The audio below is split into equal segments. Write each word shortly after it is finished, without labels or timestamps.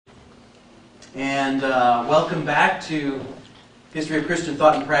And welcome back to History of Christian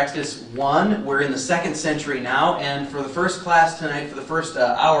Thought and Practice 1. We're in the 2nd century now, and for the first class tonight, for the first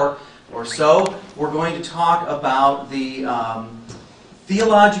hour or so, we're going to talk about the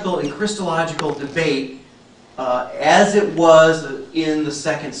theological and Christological debate as it was in the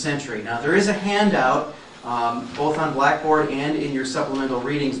 2nd century. Now, there is a handout both on Blackboard and in your supplemental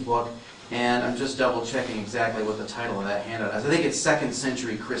readings book, and I'm just double checking exactly what the title of that handout is. I think it's 2nd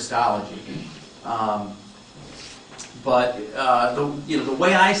Century Christology. But the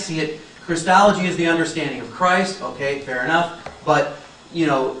way I see it, Christology is the understanding of Christ. Okay, fair enough. But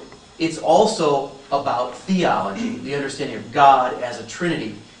it's also about theology, the understanding of God as a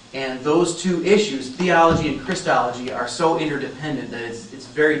Trinity. And those two issues, theology and Christology, are so interdependent that it's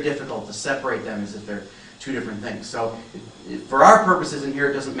very difficult to separate them as if they're two different things. So, for our purposes in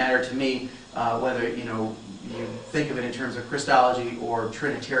here, it doesn't matter to me whether you think of it in terms of Christology or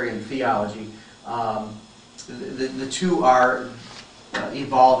Trinitarian theology. The two are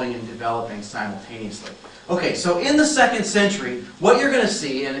evolving and developing simultaneously. Okay, so in the 2nd century, what you're going to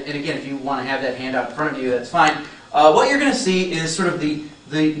see, and again, if you want to have that handout in front of you, that's fine. What you're going to see is sort of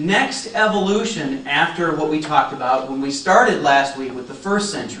the next evolution after what we talked about when we started last week with the 1st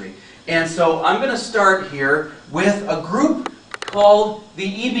century. And so I'm going to start here with a group called the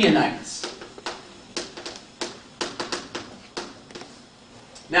Ebionites.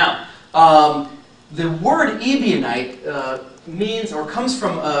 Now, the word Ebionite means, or comes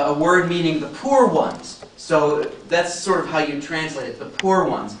from a word meaning the poor ones. So that's sort of how you translate it, the poor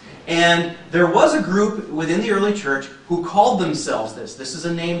ones. And there was a group within the early church who called themselves this. This is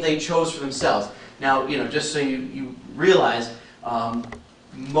a name they chose for themselves. Now, just so you realize,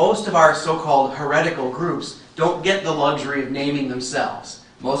 most of our so-called heretical groups don't get the luxury of naming themselves.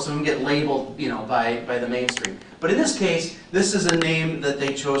 Most of them get labeled, by the mainstream. But in this case, this is a name that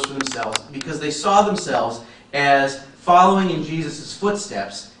they chose for themselves because they saw themselves as following in Jesus'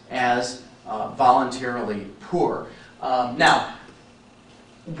 footsteps as voluntarily poor. Now,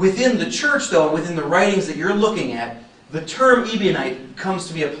 within the church, though, within the writings that you're looking at, the term Ebionite comes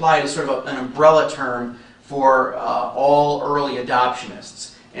to be applied as sort of an umbrella term for all early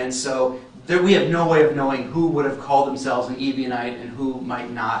adoptionists. And so we have no way of knowing who would have called themselves an Ebionite and who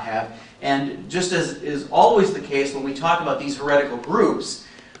might not have. And just as is always the case when we talk about these heretical groups,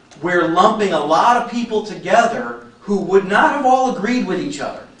 we're lumping a lot of people together who would not have all agreed with each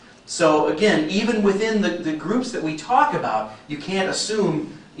other. So again, even within the groups that we talk about, you can't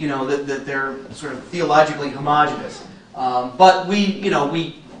assume that they're sort of theologically homogeneous. But we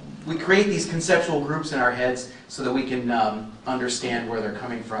create these conceptual groups in our heads so that we can understand where they're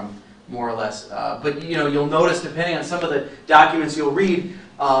coming from, more or less. But you'll notice, depending on some of the documents you'll read,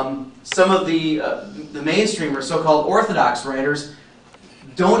 some of the mainstream or so-called orthodox writers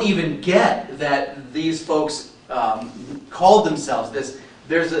don't even get that these folks called themselves this.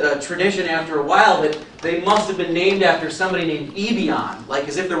 There's a tradition after a while that they must have been named after somebody named Ebion, like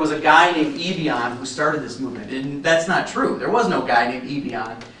as if there was a guy named Ebion who started this movement. And that's not true. There was no guy named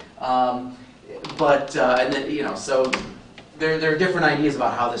Ebion. So there are different ideas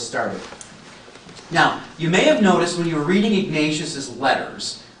about how this started. Now, you may have noticed when you were reading Ignatius's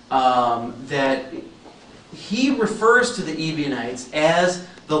letters that he refers to the Ebionites as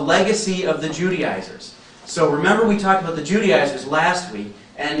the legacy of the Judaizers. So remember we talked about the Judaizers last week,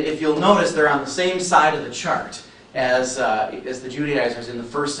 and if you'll notice, they're on the same side of the chart as the Judaizers in the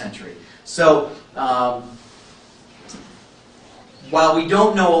 1st century. So while we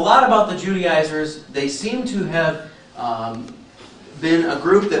don't know a lot about the Judaizers, they seem to have been a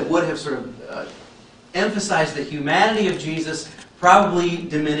group that would have sort of emphasized the humanity of Jesus, probably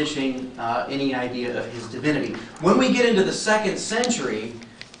diminishing any idea of his divinity. When we get into the 2nd century,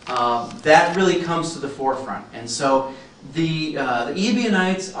 that really comes to the forefront. And so the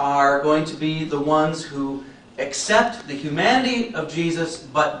Ebionites are going to be the ones who accept the humanity of Jesus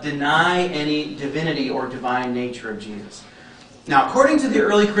but deny any divinity or divine nature of Jesus. Now, according to the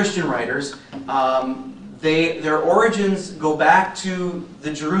early Christian writers, their origins go back to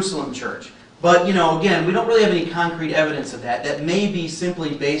the Jerusalem church. But, again, we don't really have any concrete evidence of that. That may be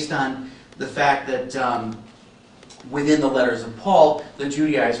simply based on the fact that within the letters of Paul, the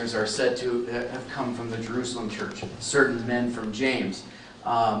Judaizers are said to have come from the Jerusalem church, certain men from James.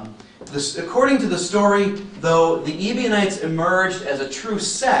 According to the story, though, the Ebionites emerged as a true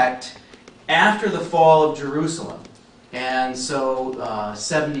sect after the fall of Jerusalem. And so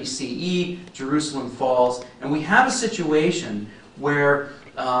 70 CE, Jerusalem falls, and we have a situation where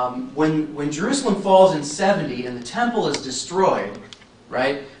when Jerusalem falls in 70 and the temple is destroyed,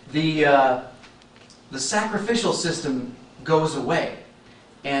 right, the sacrificial system goes away.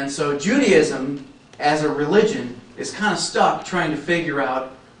 And so Judaism, as a religion, is kind of stuck trying to figure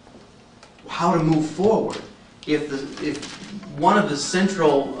out how to move forward. If one of the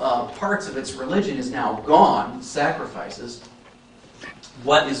central parts of its religion is now gone, sacrifices,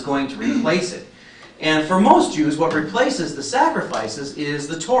 what is going to replace it? And for most Jews, what replaces the sacrifices is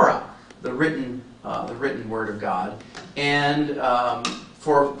the Torah, the written Word of God. And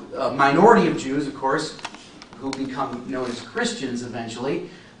for a minority of Jews, of course, who become known as Christians eventually,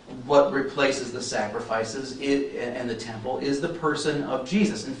 what replaces the sacrifices and the temple is the person of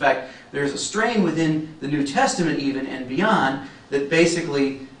Jesus. In fact, there's a strain within the New Testament even and beyond that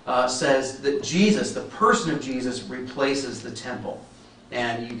basically says that Jesus, the person of Jesus, replaces the temple.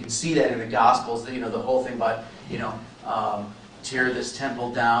 And you can see that in the Gospels, the whole thing about, tear this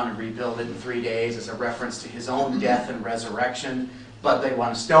temple down and rebuild it in 3 days is a reference to his own death and resurrection. But they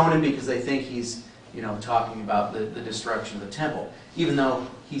want to stone him because they think he's, talking about the destruction of the temple. Even though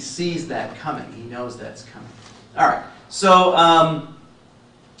he sees that coming. He knows that's coming. All right. So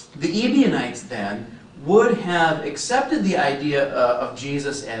the Ebionites then would have accepted the idea of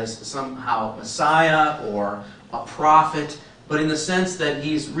Jesus as somehow Messiah or a prophet, but in the sense that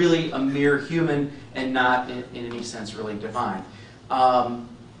he's really a mere human and not in any sense really divine.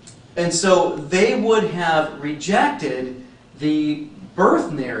 And so they would have rejected the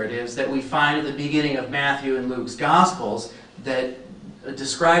birth narratives that we find at the beginning of Matthew and Luke's Gospels that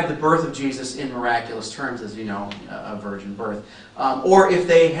describe the birth of Jesus in miraculous terms, as you know, a virgin birth. Or if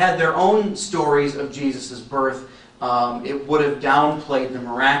they had their own stories of Jesus' birth, it would have downplayed the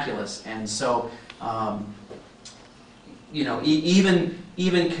miraculous. And so,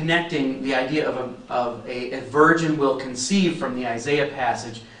 even connecting the idea of a virgin will conceive from the Isaiah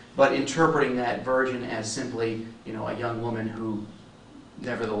passage, but interpreting that virgin as simply, a young woman who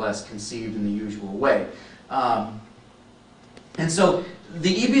nevertheless conceived in the usual way. And so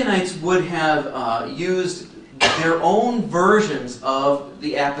the Ebionites would have used their own versions of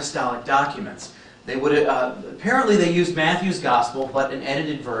the apostolic documents. They would apparently they used Matthew's Gospel, but an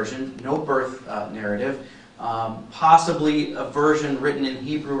edited version, no birth narrative, possibly a version written in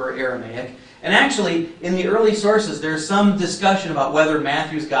Hebrew or Aramaic. And actually, in the early sources, there's some discussion about whether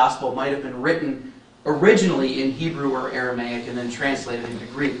Matthew's Gospel might have been written originally in Hebrew or Aramaic and then translated into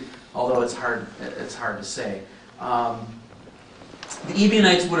Greek, although it's hard to say. The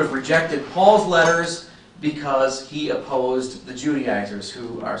Ebionites would have rejected Paul's letters because he opposed the Judaizers,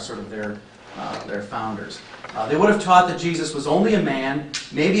 who are sort of their founders. They would have taught that Jesus was only a man,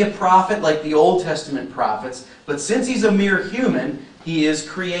 maybe a prophet like the Old Testament prophets, but since he's a mere human, he is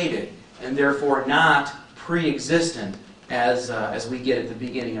created, and therefore not pre-existent as we get at the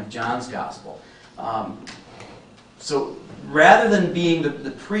beginning of John's Gospel. So rather than being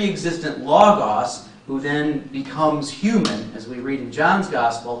the pre-existent Logos, who then becomes human, as we read in John's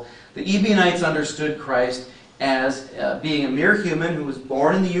Gospel, the Ebionites understood Christ as being a mere human who was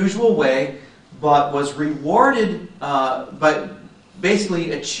born in the usual way, but was rewarded, but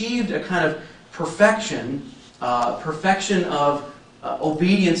basically achieved a kind of perfection of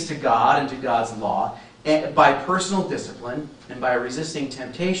obedience to God and to God's law, by personal discipline and by resisting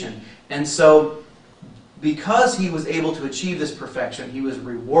temptation. And so, because he was able to achieve this perfection, he was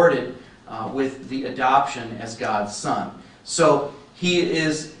rewarded with the adoption as God's son. So he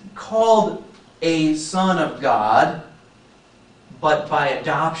is called a son of God, but by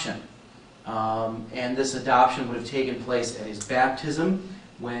adoption. And this adoption would have taken place at his baptism,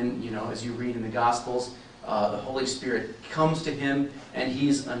 when, as you read in the Gospels, the Holy Spirit comes to him and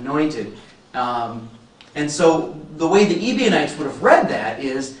he's anointed. And so the way the Ebionites would have read that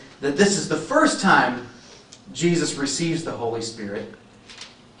is that this is the first time Jesus receives the Holy Spirit.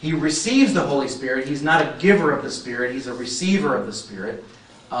 He receives the Holy Spirit. He's not a giver of the Spirit. He's a receiver of the Spirit.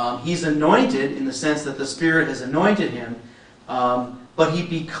 He's anointed in the sense that the Spirit has anointed him. But he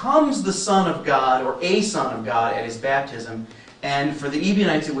becomes the Son of God, or a Son of God, at his baptism. And for the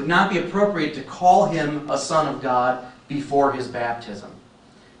Ebionites, it would not be appropriate to call him a Son of God before his baptism.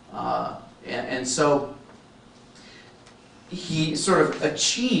 And so he sort of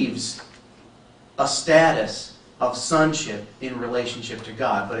achieves a status of sonship in relationship to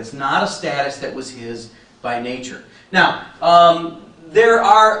God, but it's not a status that was his by nature. Now, there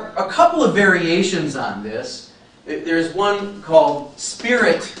are a couple of variations on this. There's one called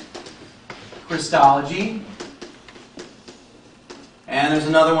Spirit Christology, and there's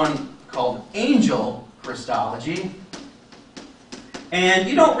another one called Angel Christology. And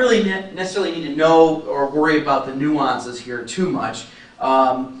you don't really necessarily need to know or worry about the nuances here too much,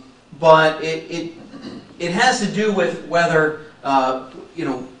 but it has to do with whether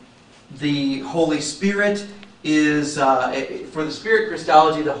the Holy Spirit is, for the Spirit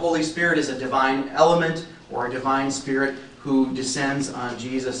Christology, the Holy Spirit is a divine element or a divine spirit who descends on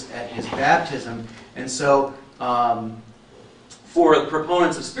Jesus at his baptism. And so, for the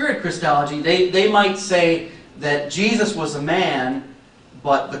proponents of Spirit Christology, they might say that Jesus was a man,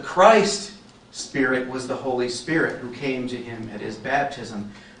 but the Christ Spirit was the Holy Spirit who came to him at his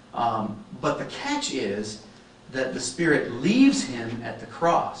baptism. But the catch is that the Spirit leaves him at the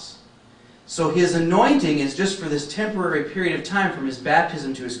cross. So his anointing is just for this temporary period of time from his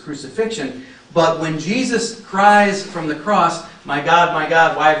baptism to his crucifixion. But when Jesus cries from the cross, my God,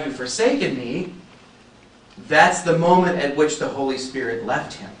 why have you forsaken me?" that's the moment at which the Holy Spirit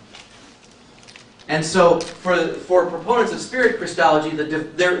left him. And so for proponents of Spirit Christology,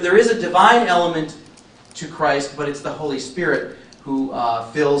 there is a divine element to Christ, but it's the Holy Spirit who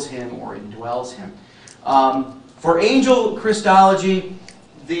fills him or indwells him. For angel Christology,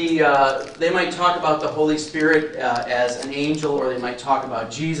 they might talk about the Holy Spirit as an angel, or they might talk about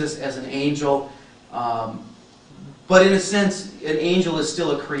Jesus as an angel. But in a sense, an angel is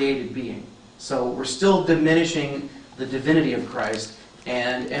still a created being. So we're still diminishing the divinity of Christ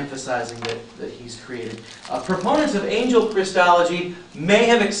and emphasizing that he's created. Proponents of angel Christology may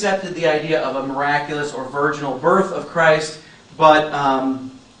have accepted the idea of a miraculous or virginal birth of Christ, but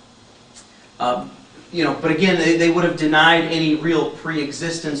but again, they would have denied any real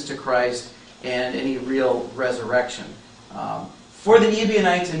pre-existence to Christ and any real resurrection. For the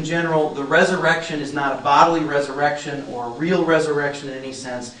Ebionites in general, the resurrection is not a bodily resurrection or a real resurrection in any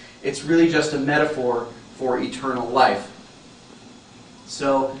sense. It's really just a metaphor for eternal life.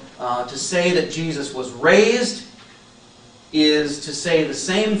 So, to say that Jesus was raised is to say the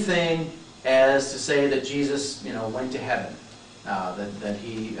same thing as to say that Jesus, went to heaven, that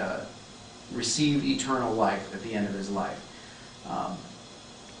he received eternal life at the end of his life.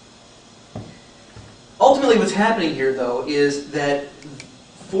 Ultimately, what's happening here, though, is that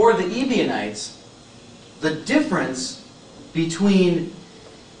for the Ebionites, the difference between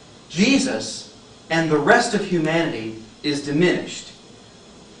Jesus and the rest of humanity is diminished.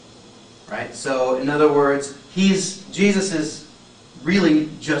 Right? So, in other words, Jesus is really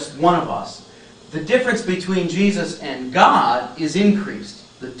just one of us. The difference between Jesus and God is increased.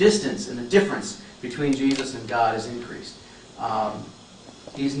 The distance and the difference between Jesus and God is increased.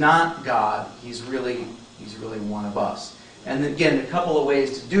 He's not God. He's really one of us. And again, a couple of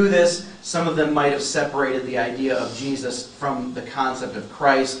ways to do this. Some of them might have separated the idea of Jesus from the concept of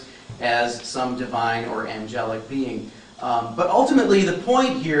Christ as some divine or angelic being. But ultimately, the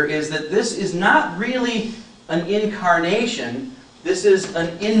point here is that this is not really an incarnation. This is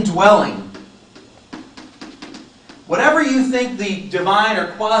an indwelling. Whatever you think the divine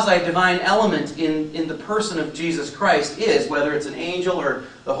or quasi-divine element in the person of Jesus Christ is, whether it's an angel or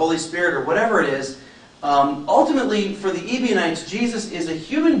the Holy Spirit or whatever it is, ultimately, for the Ebionites, Jesus is a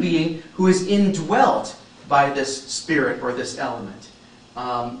human being who is indwelt by this spirit or this element.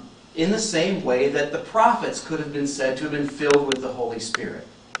 In the same way that the prophets could have been said to have been filled with the Holy Spirit.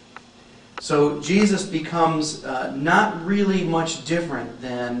 So Jesus becomes not really much different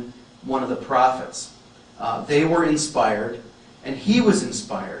than one of the prophets. They were inspired, and he was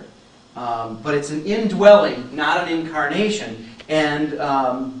inspired. But it's an indwelling, not an incarnation. And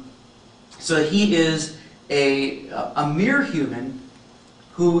so he is a mere human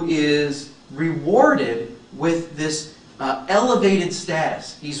who is rewarded with this elevated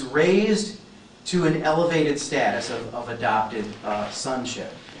status. He's raised to an elevated status of adopted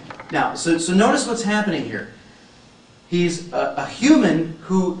sonship. Now, so notice what's happening here. He's a human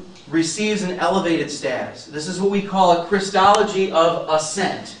who receives an elevated status. This is what we call a Christology of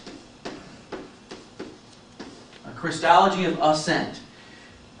ascent. A Christology of ascent.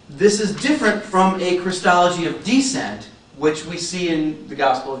 This is different from a Christology of descent, which we see in the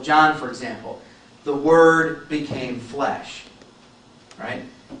Gospel of John, for example. The Word became flesh. Right?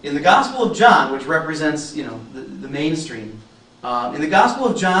 In the Gospel of John, which represents, the mainstream, in the Gospel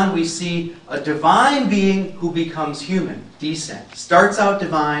of John, we see a divine being who becomes human. Descent. Starts out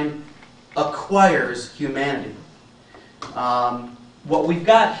divine, acquires humanity. What we've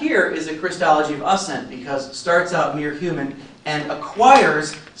got here is a Christology of ascent, because it starts out mere human and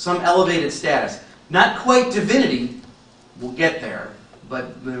acquires some elevated status. Not quite divinity. We'll get there,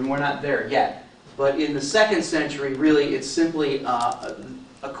 but we're not there yet. But in the 2nd century, really, it's simply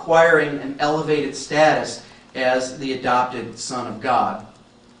acquiring an elevated status as the adopted Son of God.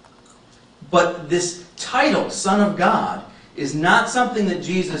 But this title, Son of God, is not something that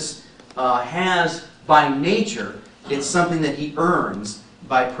Jesus has by nature. It's something that he earns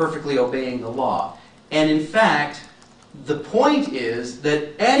by perfectly obeying the law. And in fact, the point is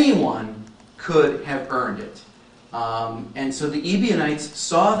that anyone could have earned it. And so the Ebionites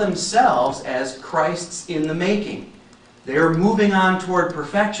saw themselves as Christs in the making. They were moving on toward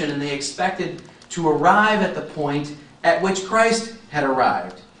perfection, and they expected to arrive at the point at which Christ had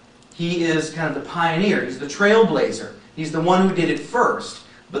arrived. He is kind of the pioneer. He's the trailblazer. He's the one who did it first,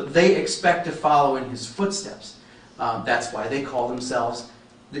 but they expect to follow in his footsteps. That's why they call themselves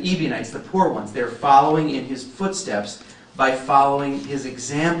the Ebionites, the poor ones. They're following in his footsteps by following his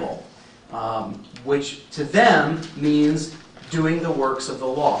example, which to them means doing the works of the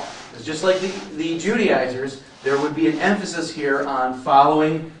law. It's just like the Judaizers, there would be an emphasis here on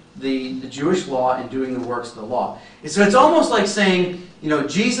following the Jewish law and doing the works of the law. So it's almost like saying,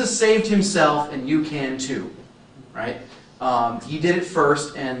 Jesus saved himself and you can too, right? He did it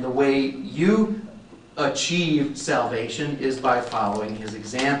first, and the way you achieve salvation is by following his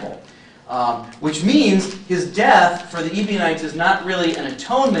example. Which means his death for the Ebionites is not really an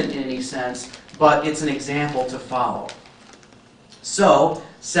atonement in any sense, but it's an example to follow. So,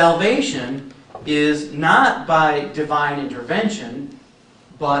 salvation is not by divine intervention,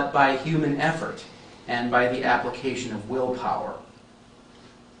 but by human effort and by the application of willpower.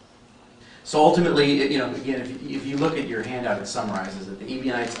 So ultimately, again, if you look at your handout, it summarizes that the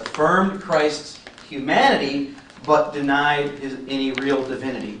Ebionites affirmed Christ's humanity, but denied any real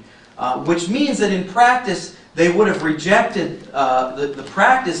divinity. Which means that in practice, they would have rejected the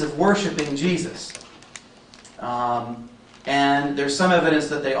practice of worshiping Jesus. And there's some evidence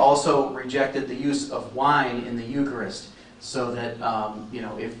that they also rejected the use of wine in the Eucharist, so that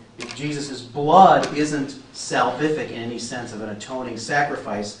if Jesus' blood isn't salvific in any sense of an atoning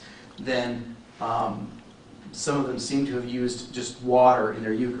sacrifice, then some of them seem to have used just water in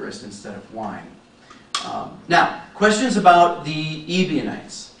their Eucharist instead of wine. Now, questions about the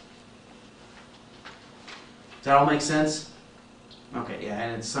Ebionites. Does that all make sense? Okay, yeah,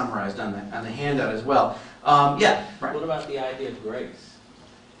 and it's summarized on the handout as well. Yeah, right. What about the idea of grace?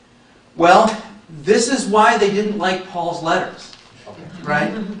 Well, this is why they didn't like Paul's letters, Okay.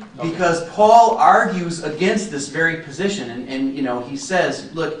 right? Because Paul argues against this very position, and he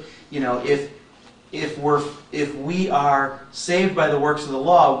says, look, if we are saved by the works of the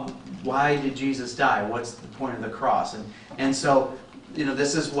law, why did Jesus die? What's the point of the cross? And so,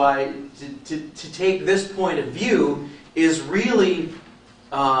 this is why to take this point of view is really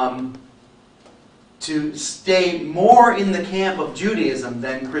to stay more in the camp of Judaism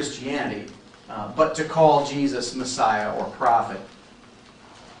than Christianity, but to call Jesus Messiah or prophet.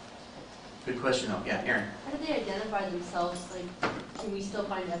 Good question. Oh, yeah, Aaron. How do they identify themselves? Can we still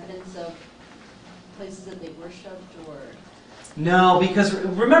find evidence of places that they worshipped, or? No, because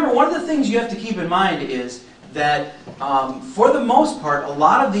remember, one of the things you have to keep in mind is that for the most part, a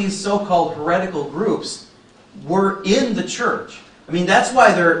lot of these so-called heretical groups were in the church. I mean, that's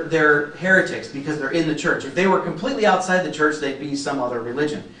why they're heretics, because they're in the church. If they were completely outside the church, they'd be some other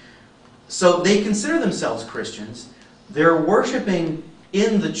religion. So they consider themselves Christians. They're worshiping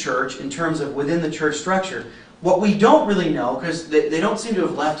in the church in terms of within the church structure. What we don't really know, because they don't seem to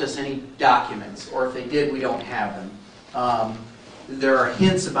have left us any documents, or if they did, we don't have them. There are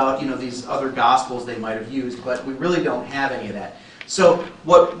hints about these other gospels they might have used, but we really don't have any of that. So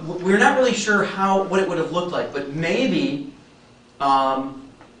we're not really sure what it would have looked like, but maybe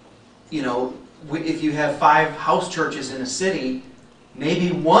if you have 5 house churches in a city,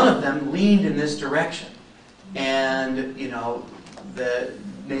 maybe one of them leaned in this direction, and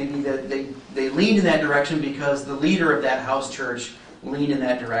maybe that they leaned in that direction because the leader of that house church leaned in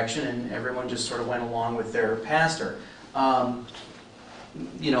that direction, and everyone just sort of went along with their pastor.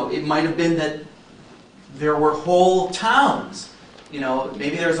 It might have been that there were whole towns.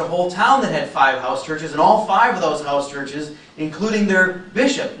 Maybe there's a whole town that had 5 house churches, and all 5 of those house churches, including their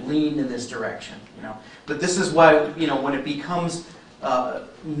bishop, leaned in this direction. But this is why when it becomes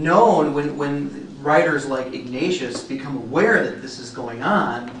known, when writers like Ignatius become aware that this is going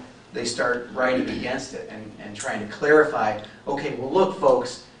on, they start writing against it and trying to clarify. Okay, well, look,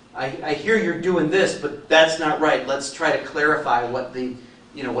 folks. I hear you're doing this, but that's not right. Let's try to clarify what the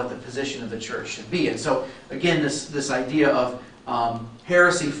position of the church should be. And so, again, this idea of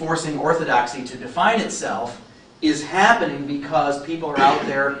heresy forcing orthodoxy to define itself is happening because people are out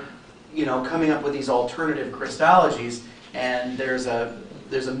there, coming up with these alternative Christologies, and there's a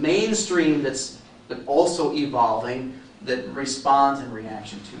mainstream that's also evolving that responds in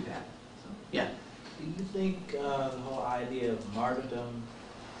reaction to that. So, yeah. Do you think the whole idea of martyrdom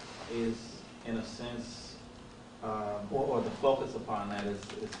is, in a sense, or the focus upon that is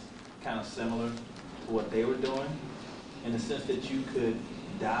kind of similar to what they were doing, in the sense that you could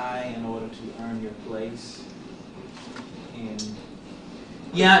die in order to earn your place?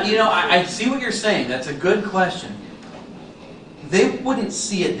 Yeah, I see what you're saying. That's a good question. they wouldn't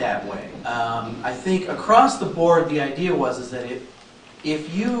see it that way. I think across the board, the idea was that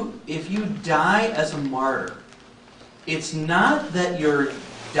if you die as a martyr, it's not that you're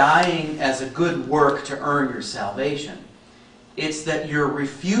dying as a good work to earn your salvation. It's that you're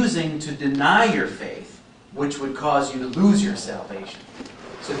refusing to deny your faith, which would cause you to lose your salvation.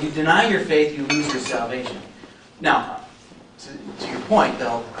 So if you deny your faith, you lose your salvation. Now, to your point,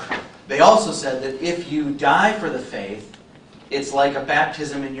 though, they also said that if you die for the faith, it's like a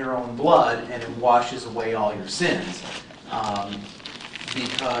baptism in your own blood, and it washes away all your sins.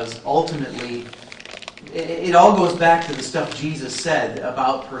 Because ultimately, it all goes back to the stuff Jesus said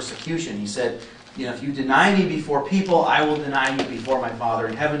about persecution. He said, if you deny me before people, I will deny you before my Father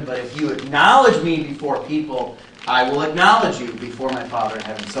in heaven. But if you acknowledge me before people, I will acknowledge you before my Father in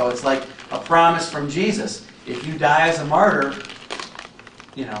heaven. So it's like a promise from Jesus. If you die as a martyr,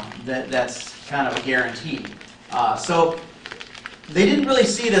 that's kind of a guarantee. So they didn't really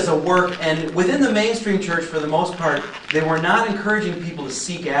see it as a work, and within the mainstream church, for the most part, they were not encouraging people to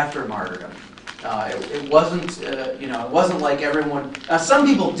seek after martyrdom. It wasn't like everyone. Some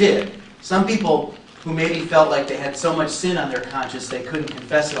people did. Some people who maybe felt like they had so much sin on their conscience they couldn't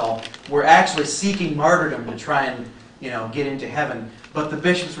confess it all were actually seeking martyrdom to try and get into heaven. But the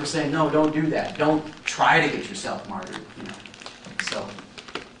bishops were saying, no, don't do that. Don't try to get yourself martyred.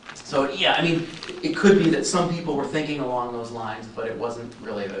 So yeah, I mean, it could be that some people were thinking along those lines, but it wasn't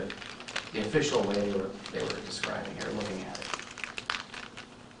really the official way they were describing it or looking at it.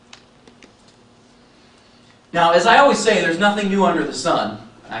 Now, as I always say, there's nothing new under the sun.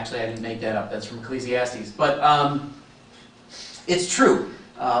 Actually, I didn't make that up. That's from Ecclesiastes. But it's true.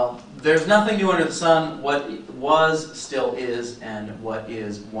 There's nothing new under the sun. What was, still is, and what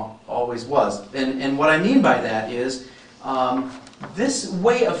is, always was. And what I mean by that is this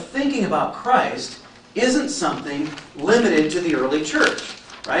way of thinking about Christ isn't something limited to the early church,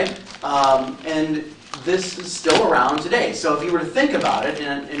 right? And this is still around today. So if you were to think about it,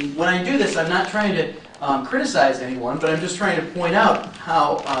 and when I do this, I'm not trying to criticize anyone, but I'm just trying to point out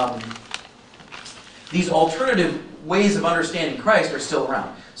how these alternative ways of understanding Christ are still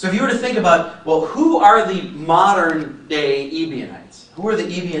around. So if you were to think about, well, who are the modern day Ebionites? Who are the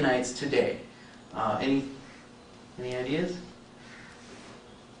Ebionites today? Any ideas?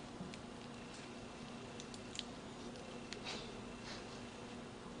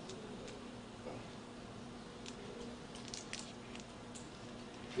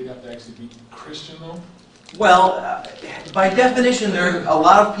 They'd have to actually be Christian, though? Well, by definition, a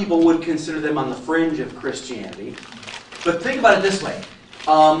lot of people would consider them on the fringe of Christianity. But think about it this way.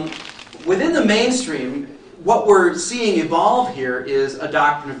 Within the mainstream, what we're seeing evolve here is a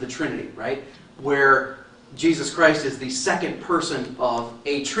doctrine of the Trinity, right? Where Jesus Christ is the second person of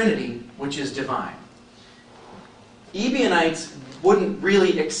a Trinity, which is divine. Ebionites wouldn't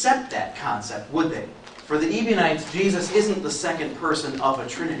really accept that concept, would they? For the Ebionites, Jesus isn't the second person of a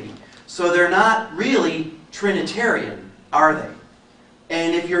Trinity. So they're not really Trinitarian, are they?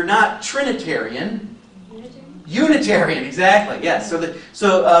 And if you're not Trinitarian... Unitarian, exactly, yes. So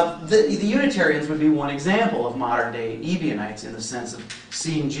the Unitarians would be one example of modern-day Ebionites in the sense of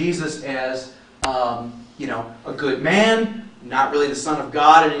seeing Jesus as a good man, not really the Son of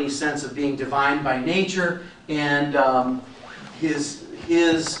God in any sense of being divine by nature, and his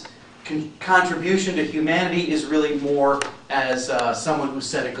contribution to humanity is really more as someone who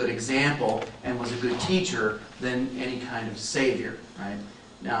set a good example and was a good teacher than any kind of savior, right?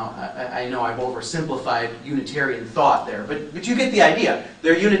 Now, I know I've oversimplified Unitarian thought there, but you get the idea.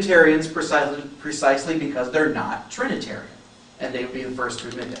 They're Unitarians precisely because they're not Trinitarian, and they would be the first to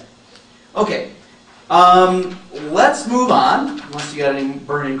admit that. Okay, let's move on, unless you got any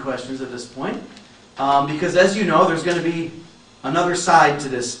burning questions at this point, because as you know, there's going to be another side to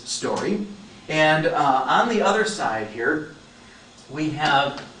this story. And on the other side here, we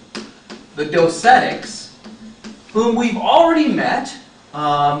have the Docetics, whom we've already met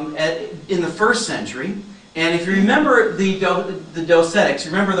in the first century. And if you remember the Docetics,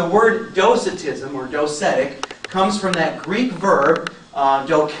 remember the word docetism or docetic comes from that Greek verb,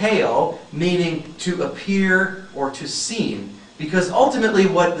 dokeo, meaning to appear or to seem. Because ultimately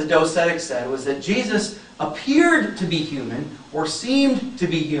what the Docetics said was that Jesus appeared to be human or seemed to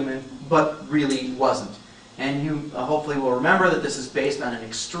be human, but really wasn't. And you hopefully will remember that this is based on an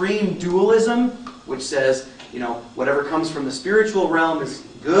extreme dualism, which says, whatever comes from the spiritual realm is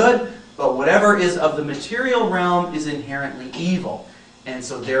good, but whatever is of the material realm is inherently evil. And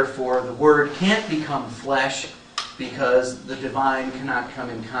so therefore the Word can't become flesh because the divine cannot come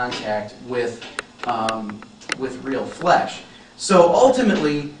in contact with real flesh. So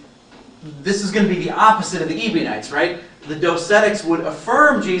ultimately, this is going to be the opposite of the Ebionites, right? the Docetics would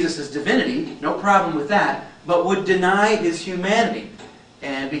affirm Jesus' divinity, no problem with that, but would deny his humanity.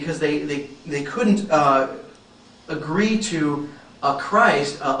 And because they couldn't agree to a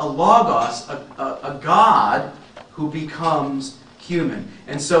Christ, a Logos, a God who becomes human.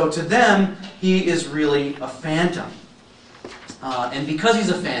 And so to them, he is really a phantom. And because he's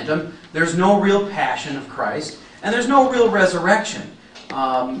a phantom, there's no real passion of Christ, and there's no real resurrection.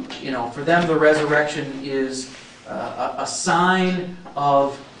 For them, the resurrection is a sign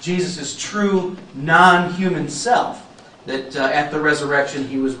of Jesus' true non-human self. That at the resurrection,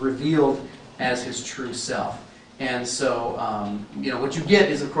 he was revealed as his true self. And so, what you get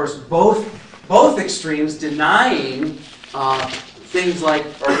is, of course, both extremes denying things like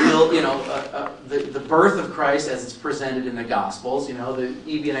the birth of Christ as it's presented in the Gospels. The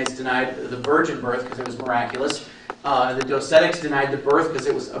Ebionites denied the virgin birth because it was miraculous. The Docetics denied the birth because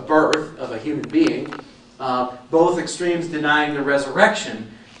it was a birth of a human being. Both extremes denying the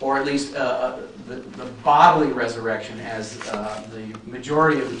resurrection, or at least the bodily resurrection as the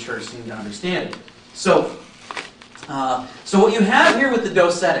majority of the church seem to understand it. So what you have here with the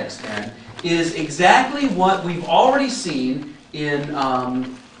Docetics, then, is exactly what we've already seen in,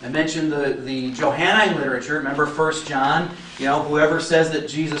 I mentioned the Johannine literature. Remember 1 John? Whoever says that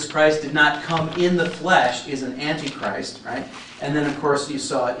Jesus Christ did not come in the flesh is an antichrist, right? And then, of course, you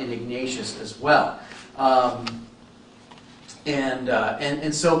saw it in Ignatius as well.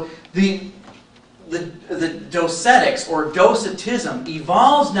 And so the Docetics, or Docetism,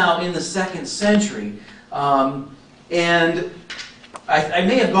 evolves now in the 2nd century. And I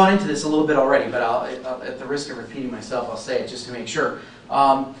may have gone into this a little bit already, but I'll, at the risk of repeating myself, I'll say it just to make sure.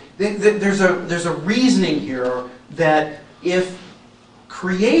 There's a reasoning here that if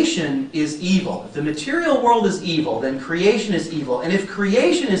creation is evil, if the material world is evil, then creation is evil. And if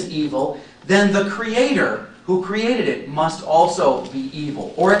creation is evil, then the Creator who created it must also be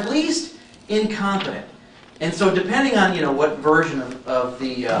evil, or at least incompetent. And so, depending on what version of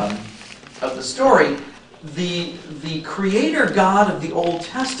the story, the Creator God of the Old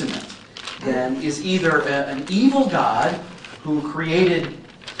Testament then is either an evil God who created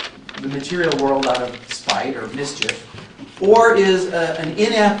the material world out of spite or mischief, or is an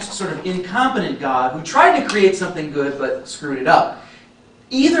inept, sort of incompetent God who tried to create something good but screwed it up.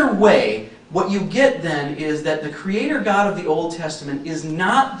 Either way, what you get then is that the Creator God of the Old Testament is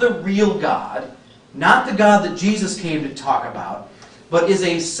not the real God, not the God that Jesus came to talk about, but is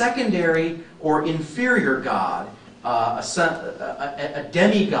a secondary or inferior God, a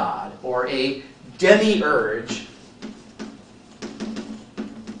demigod or a demiurge.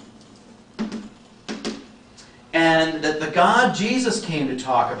 And that the God Jesus came to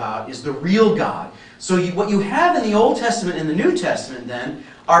talk about is the real God. So what you have in the Old Testament and the New Testament then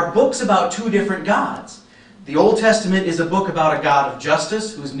are books about two different gods. The Old Testament is a book about a God of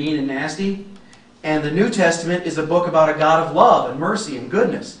justice who's mean and nasty. And the New Testament is a book about a God of love and mercy and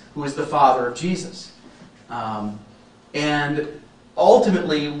goodness who is the Father of Jesus. And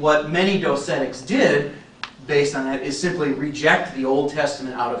ultimately what many Docetics did based on that is simply reject the Old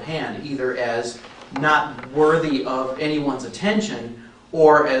Testament out of hand, either as not worthy of anyone's attention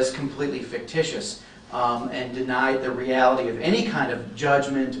or as completely fictitious, and denied the reality of any kind of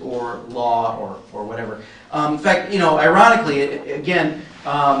judgment or law or whatever. In fact, ironically, again,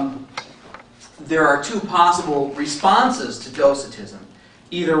 there are two possible responses to Docetism.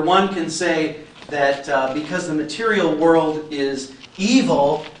 Either one can say that because the material world is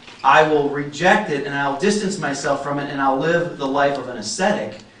evil, I will reject it and I'll distance myself from it and I'll live the life of an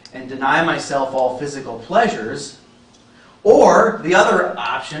ascetic and deny myself all physical pleasures. Or the other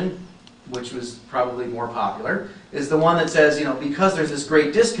option, which was probably more popular, is the one that says, because there's this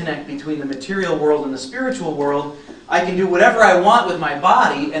great disconnect between the material world and the spiritual world, I can do whatever I want with my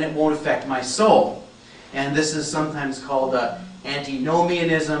body and it won't affect my soul. And this is sometimes called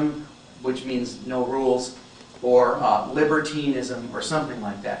antinomianism, which means no rules, or libertinism, or something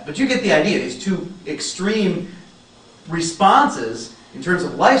like that. But you get the idea, these two extreme responses in terms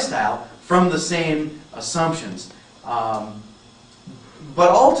of lifestyle from the same assumptions. But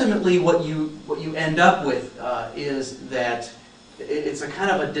ultimately what you end up with is that it's a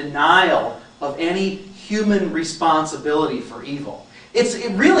kind of a denial of any human responsibility for evil. It's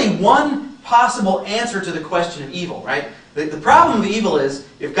really one possible answer to the question of evil, right? The problem of evil is,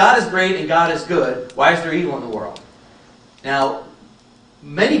 if God is great and God is good, why is there evil in the world? Now,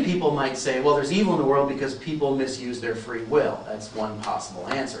 many people might say, well, there's evil in the world because people misuse their free will. That's one possible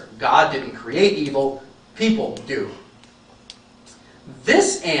answer. God didn't create evil, people do.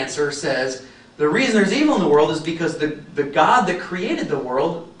 This answer says, the reason there's evil in the world is because the God that created the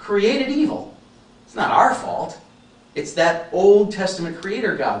world created evil. It's not our fault. It's that Old Testament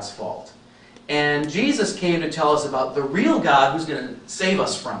creator God's fault. And Jesus came to tell us about the real God who's going to save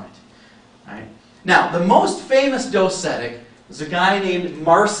us from it. Right? Now, the most famous docetic is a guy named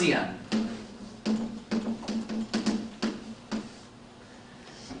Marcion.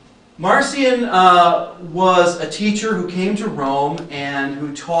 Marcion was a teacher who came to Rome and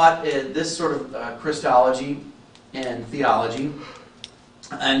who taught this sort of Christology and theology.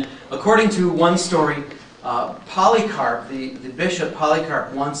 And according to one story, Polycarp, the bishop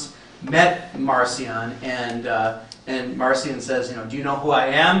Polycarp, once met Marcion, and Marcion says, do you know who I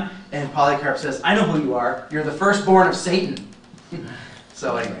am? And Polycarp says, I know who you are. You're the firstborn of Satan.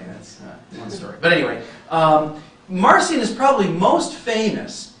 So anyway, that's one story. But anyway, Marcion is probably most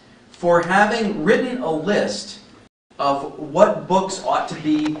famous for having written a list of what books ought to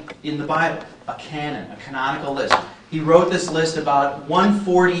be in the Bible, a canon, a canonical list. He wrote this list about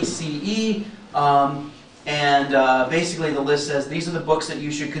 140 CE, and basically the list says these are the books that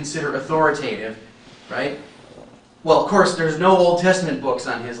you should consider authoritative, right? Well, of course, there's no Old Testament books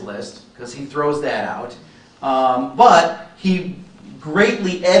on his list, because he throws that out. But he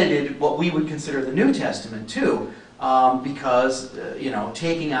greatly edited what we would consider the New Testament, too, because,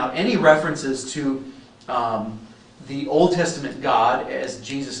 taking out any references to the Old Testament God as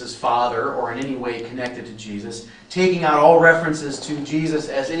Jesus' Father or in any way connected to Jesus, taking out all references to Jesus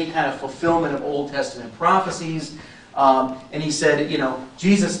as any kind of fulfillment of Old Testament prophecies. And he said,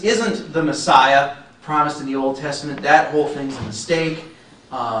 Jesus isn't the Messiah promised in the Old Testament. That whole thing's a mistake.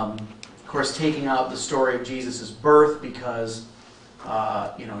 Of course, taking out the story of Jesus' birth because,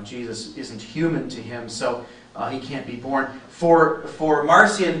 Jesus isn't human to him, so he can't be born. For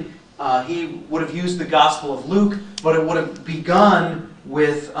Marcion, he would have used the Gospel of Luke, but it would have begun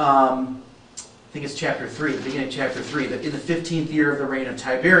with, I think it's chapter 3, the beginning of chapter 3, that in the 15th year of the reign of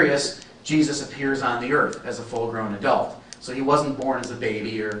Tiberius, Jesus appears on the earth as a full-grown adult. So he wasn't born as a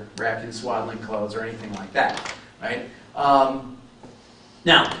baby or wrapped in swaddling clothes or anything like that, right?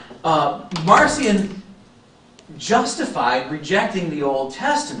 Now, Marcion justified rejecting the Old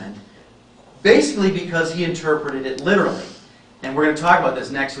Testament basically because he interpreted it literally. And we're going to talk about this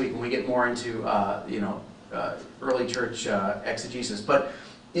next week when we get more into, early church exegesis. But,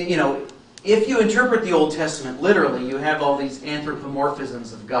 if you interpret the Old Testament literally, you have all these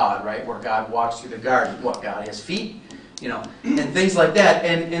anthropomorphisms of God, right? Where God walks through the garden. What, God has feet? And things like that.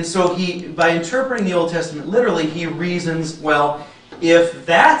 And so he, by interpreting the Old Testament literally, he reasons, well, if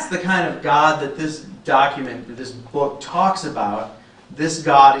that's the kind of God that this document, that this book talks about, this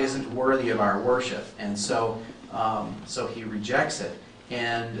God isn't worthy of our worship. And so he rejects it.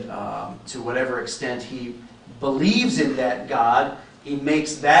 And to whatever extent he believes in that God, he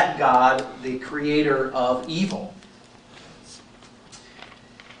makes that God the creator of evil.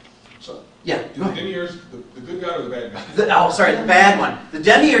 So, yeah, do the demiurge, the good God or the bad God? The bad one. The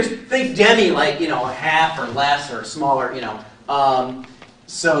demiurge, think demi like, half or less or smaller,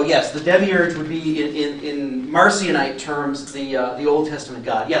 So yes, the demiurge would be, in Marcionite terms, the Old Testament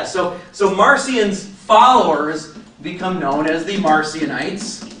God. Yeah, so Marcion's followers become known as the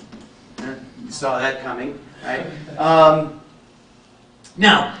Marcionites. You saw that coming, right?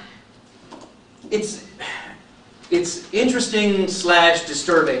 Now, it's interesting /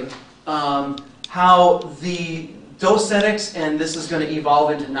 disturbing how the Docetics, and this is going to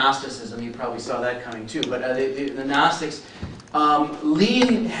evolve into Gnosticism. You probably saw that coming too. But the Gnostics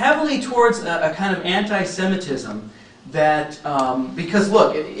lean heavily towards a kind of anti-Semitism that, because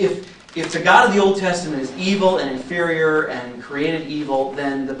look, if the God of the Old Testament is evil and inferior and created evil,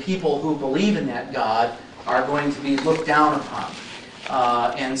 then the people who believe in that God are going to be looked down upon.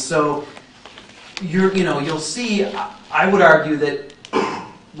 And so you'll see, I would argue that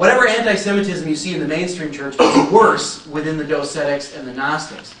whatever anti-Semitism you see in the mainstream church is worse within the Docetics and the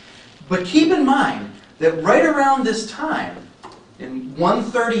Gnostics. But keep in mind that right around this time, in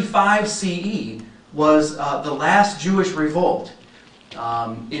 135 CE, was the last Jewish revolt,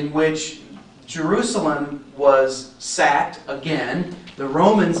 in which Jerusalem was sacked again. The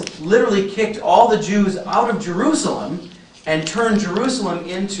Romans literally kicked all the Jews out of Jerusalem and turned Jerusalem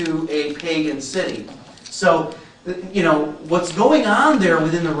into a pagan city. So, what's going on there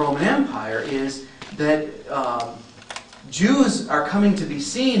within the Roman Empire is that Jews are coming to be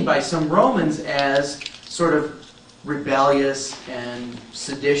seen by some Romans as sort of rebellious and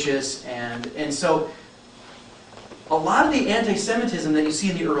seditious, and so a lot of the anti-Semitism that you see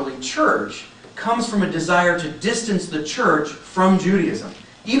in the early church comes from a desire to distance the church from Judaism.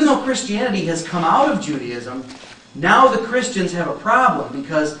 Even though Christianity has come out of Judaism, now the Christians have a problem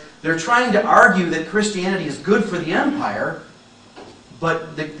because they're trying to argue that Christianity is good for the empire,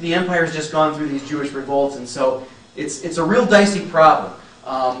 but the empire's just gone through these Jewish revolts, and so it's a real dicey problem.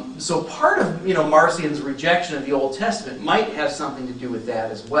 So part of Marcion's rejection of the Old Testament might have something to do with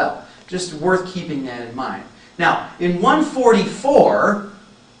that as well. Just worth keeping that in mind. Now, in 144,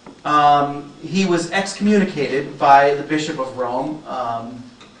 he was excommunicated by the Bishop of Rome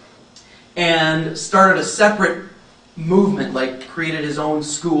and started a separate movement, like created his own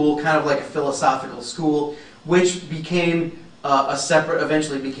school, kind of like a philosophical school, which became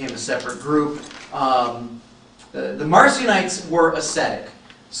eventually became a separate group. The Marcionites were ascetic,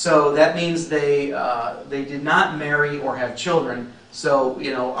 so that means they did not marry or have children. So,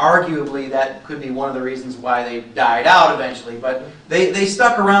 arguably that could be one of the reasons why they died out eventually, but they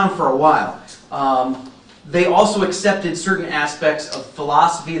stuck around for a while. They also accepted certain aspects of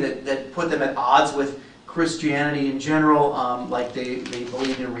philosophy that put them at odds with Christianity in general, like they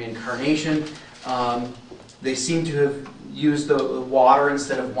believed in reincarnation. They seem to have used the water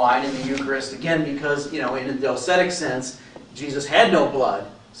instead of wine in the Eucharist, again because, in a docetic sense, Jesus had no blood,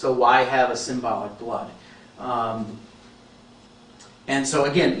 so why have a symbolic blood? And so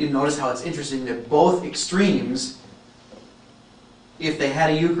again, you notice how it's interesting that both extremes, if they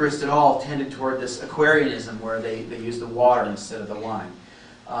had a Eucharist at all, tended toward this Aquarianism where they used the water instead of the wine.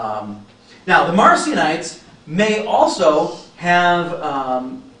 Now, the Marcionites may also have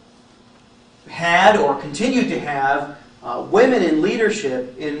had or continued to have women in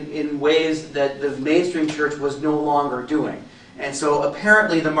leadership in ways that the mainstream church was no longer doing. And so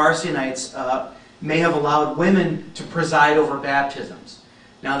apparently the Marcionites may have allowed women to preside over baptisms.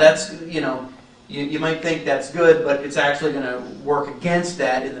 Now that's, you might think that's good, but it's actually going to work against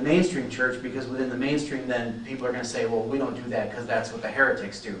that in the mainstream church, because within the mainstream then people are going to say, well, we don't do that because that's what the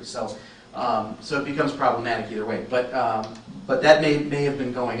heretics do. So it becomes problematic either way. But that may have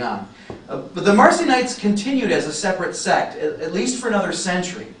been going on. But the Marcionites continued as a separate sect, at least for another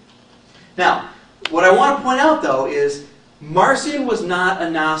century. Now, what I want to point out, though, is Marcion was not a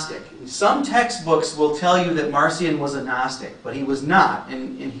Gnostic. Some textbooks will tell you that Marcion was a Gnostic, but he was not,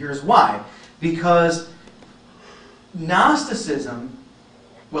 and here's why. Because Gnosticism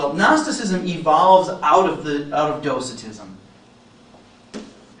evolves out of Docetism.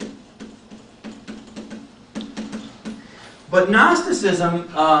 But Gnosticism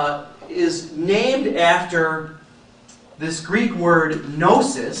is named after this Greek word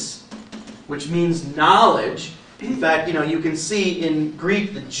gnosis, which means knowledge. In fact, you can see in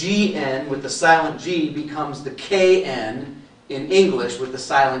Greek the GN with the silent G becomes the KN in English with the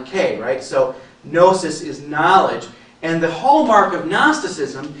silent K, right? So gnosis is knowledge. And the hallmark of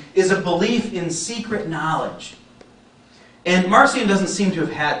Gnosticism is a belief in secret knowledge. And Marcion doesn't seem to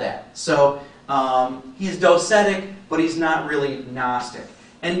have had that. So he's docetic, but he's not really Gnostic.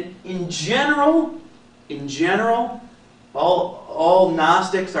 And in general, all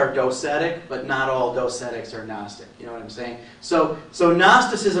Gnostics are docetic, but not all docetics are Gnostic. You know what I'm saying? So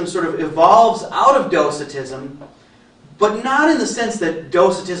Gnosticism sort of evolves out of Docetism, but not in the sense that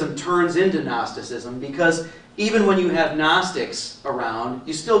Docetism turns into Gnosticism, because even when you have Gnostics around,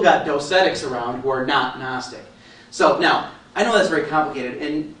 you still got docetics around who are not Gnostic. So now, I know that's very complicated,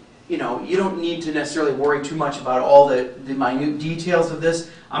 and you don't need to necessarily worry too much about all the minute details of this.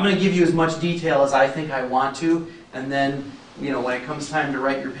 I'm going to give you as much detail as I think I want to, and then when it comes time to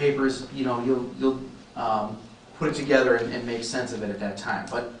write your papers, you'll put it together and make sense of it at that time.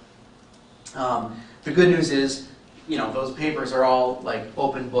 But the good news is, those papers are all like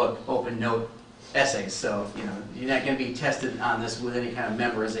open book, open note essays. So you're not going to be tested on this with any kind of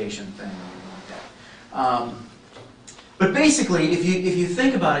memorization thing or anything like that. But basically, if you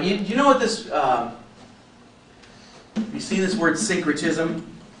think about it, you know what this? You see this word syncretism?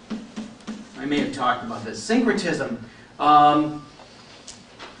 I may have talked about this. Syncretism.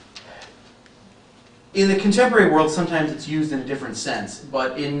 In the contemporary world, sometimes it's used in a different sense.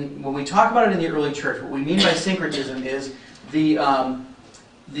 But when we talk about it in the early church, what we mean by syncretism is the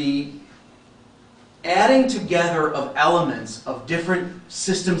adding together of elements of different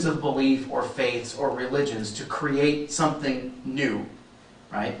systems of belief or faiths or religions to create something new,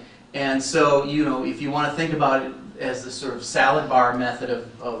 right? And so, if you want to think about it as the sort of salad bar method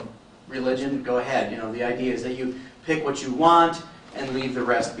of religion, go ahead. The idea is that you pick what you want and leave the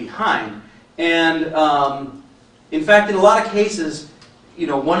rest behind. And in fact, in a lot of cases,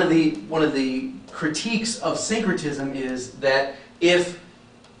 one of the critiques of syncretism is that if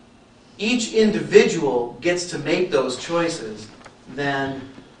each individual gets to make those choices, then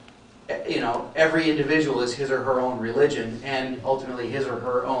every individual is his or her own religion and ultimately his or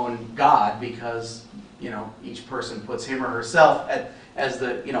her own God, because each person puts him or herself as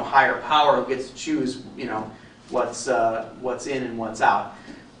the higher power who gets to choose what's in and what's out.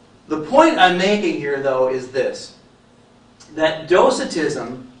 The point I'm making here, though, is this: that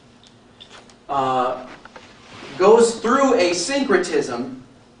Docetism goes through a syncretism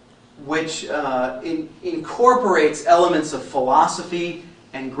which incorporates elements of philosophy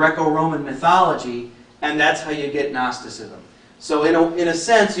and Greco-Roman mythology, and that's how you get Gnosticism. So in a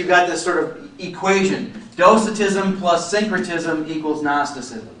sense, you've got this sort of equation. Docetism plus syncretism equals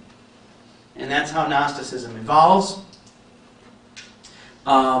Gnosticism. And that's how Gnosticism evolves.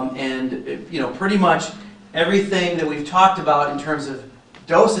 Pretty much everything that we've talked about in terms of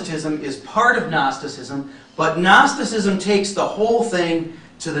Docetism is part of Gnosticism, but Gnosticism takes the whole thing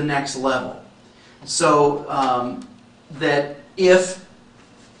to the next level. So that if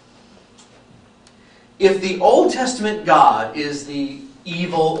the Old Testament God is the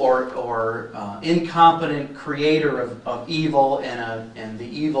evil or incompetent creator of evil and the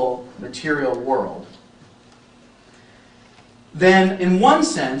evil material world, then in one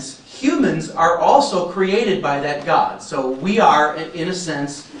sense, humans are also created by that God. So we are, in a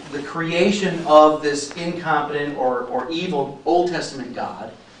sense, the creation of this incompetent or evil Old Testament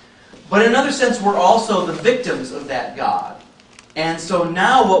God. But in another sense, we're also the victims of that God. And so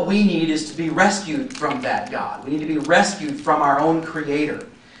now what we need is to be rescued from that God. We need to be rescued from our own Creator.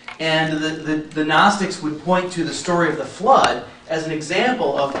 And the Gnostics would point to the story of the flood as an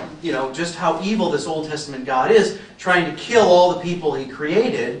example of, just how evil this Old Testament God is, trying to kill all the people He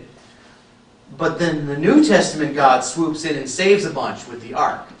created. But then the New Testament God swoops in and saves a bunch with the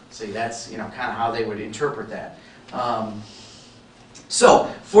ark. See, that's kind of how they would interpret that. So,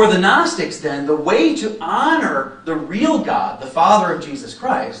 for the Gnostics then, the way to honor the real God, the Father of Jesus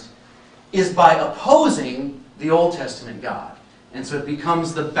Christ, is by opposing the Old Testament God. And so it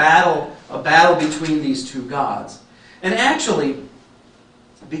becomes a battle between these two gods. And actually,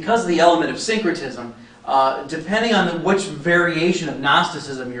 because of the element of syncretism, depending on which variation of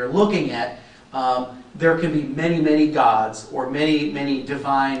Gnosticism you're looking at, there can be many, many gods or many, many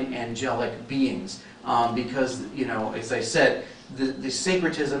divine angelic beings. Because, as I said, the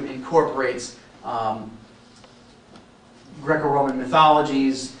syncretism incorporates Greco-Roman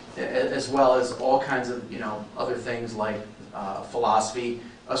mythologies as well as all kinds of other things like philosophy,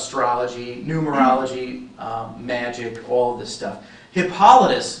 astrology, numerology, magic, all of this stuff.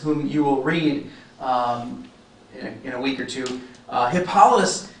 Hippolytus, whom you will read in a week or two,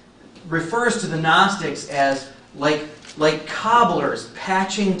 Hippolytus refers to the Gnostics as like cobblers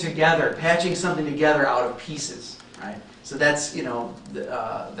patching something together out of pieces, right? So that's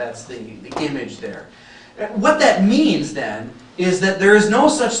that's the image there. What that means then is that there is no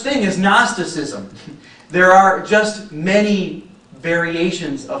such thing as Gnosticism. There are just many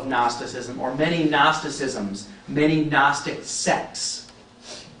variations of Gnosticism, or many Gnosticisms, many Gnostic sects.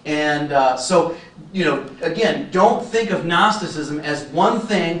 And so, again, don't think of Gnosticism as one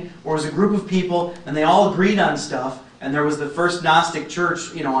thing or as a group of people and they all agreed on stuff and there was the first Gnostic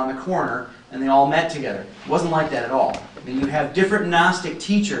church, on the corner and they all met together. It wasn't like that at all. I mean, you have different Gnostic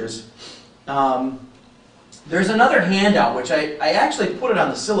teachers. There's another handout, which I actually put it on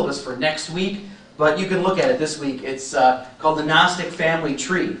the syllabus for next week, but you can look at it this week. It's called the Gnostic Family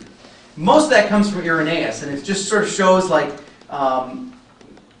Tree. Most of that comes from Irenaeus, and it just sort of shows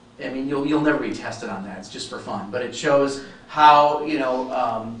you'll never be tested on that. It's just for fun. But it shows how,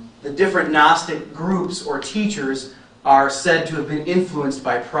 the different Gnostic groups or teachers are said to have been influenced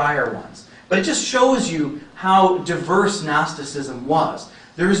by prior ones. But it just shows you how diverse Gnosticism was.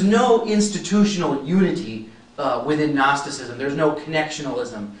 There's no institutional unity within Gnosticism. There's no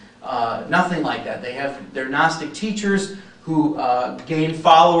connectionalism. Nothing like that. They have their Gnostic teachers who gain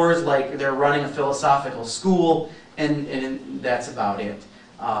followers like they're running a philosophical school, and that's about it.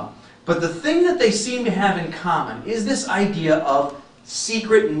 But the thing that they seem to have in common is this idea of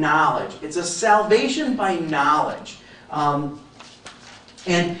secret knowledge. It's a salvation by knowledge.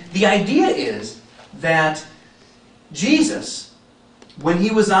 And the idea is that Jesus, when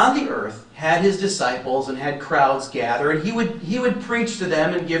He was on the earth, had His disciples and had crowds gather, and He would preach to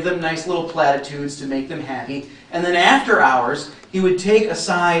them and give them nice little platitudes to make them happy. And then after hours, He would take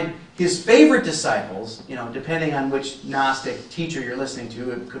aside His favorite disciples, depending on which Gnostic teacher you're listening to,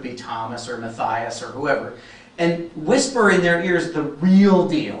 it could be Thomas or Matthias or whoever, and whisper in their ears the real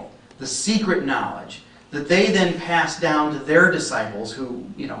deal, the secret knowledge, that they then pass down to their disciples who,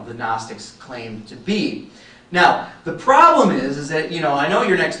 the Gnostics claim to be. Now, the problem is that, I know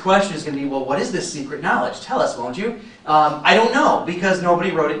your next question is going to be, well, what is this secret knowledge? Tell us, won't you? I don't know, because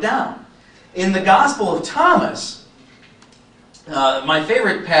nobody wrote it down. In the Gospel of Thomas, my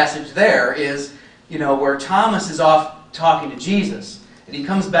favorite passage there is, where Thomas is off talking to Jesus, and he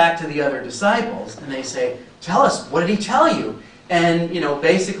comes back to the other disciples, and they say, tell us, what did He tell you? And,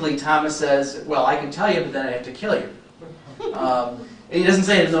 basically Thomas says, well, I can tell you, but then I have to kill you. He doesn't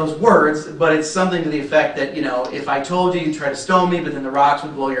say it in those words, but it's something to the effect that, you know, if I told you, you'd try to stone me, but then the rocks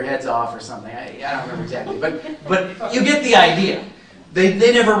would blow your heads off or something. I don't remember exactly, but you get the idea.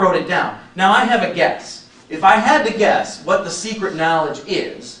 They never wrote it down. Now, I have a guess. If I had to guess what the secret knowledge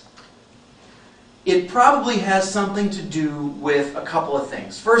is, it probably has something to do with a couple of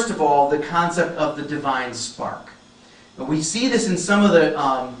things. First of all, the concept of the divine spark. And we see this in some of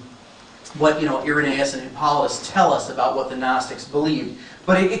the what Irenaeus and Hippolytus tell us about what the Gnostics believed.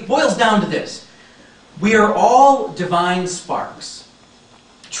 But it boils down to this. We are all divine sparks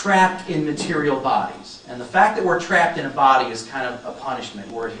trapped in material bodies. And the fact that we're trapped in a body is kind of a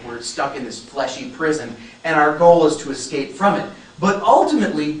punishment. We're stuck in this fleshy prison, and our goal is to escape from it. But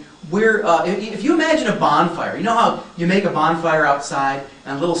ultimately, if you imagine a bonfire, you know how you make a bonfire outside,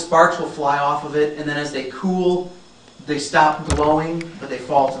 and little sparks will fly off of it, and then as they cool, they stop glowing, but they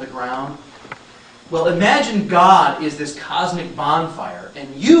fall to the ground? Well, imagine God is this cosmic bonfire,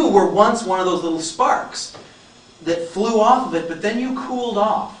 and you were once one of those little sparks that flew off of it, but then you cooled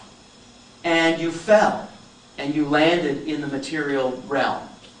off, and you fell, and you landed in the material realm,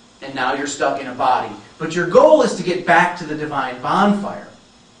 and now you're stuck in a body. But your goal is to get back to the divine bonfire.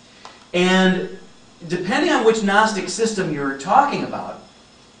 And depending on which Gnostic system you're talking about,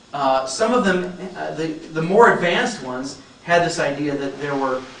 some of them, the more advanced ones, had this idea that there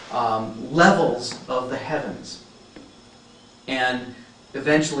were levels of the heavens. And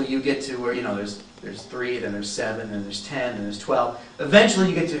eventually you get to where, there's 3, then there's 7, then there's 10, then there's 12. Eventually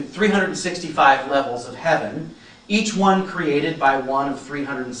you get to 365 levels of heaven, each one created by one of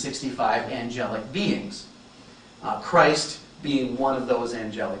 365 angelic beings. Christ being one of those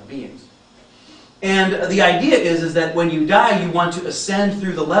angelic beings. And the idea is that when you die, you want to ascend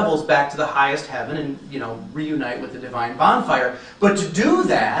through the levels back to the highest heaven and, reunite with the divine bonfire. But to do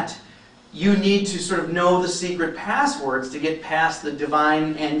that, you need to sort of know the secret passwords to get past the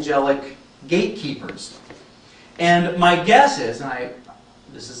divine angelic gatekeepers. And my guess is, and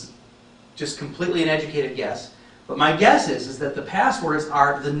this is just completely an educated guess, but my guess is that the passwords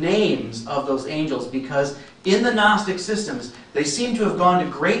are the names of those angels, because in the Gnostic systems, they seem to have gone to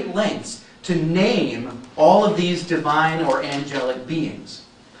great lengths to name all of these divine or angelic beings.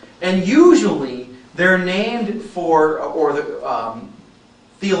 And usually, they're named for the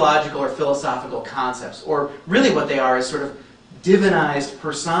theological or philosophical concepts. Or really what they are is sort of divinized,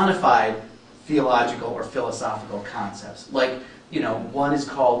 personified theological or philosophical concepts. Like, one is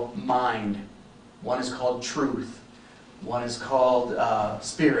called mind, one is called truth, one is called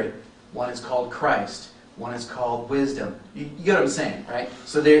spirit, one is called Christ, one is called wisdom. You get what I'm saying, right?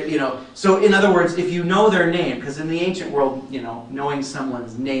 So so in other words, if you know their name, because in the ancient world, knowing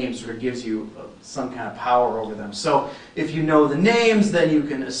someone's name sort of gives you some kind of power over them. So if you know the names, then you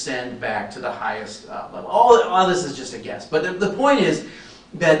can ascend back to the highest level. All this is just a guess. But the point is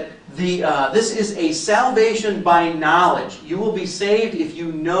that this is a salvation by knowledge. You will be saved if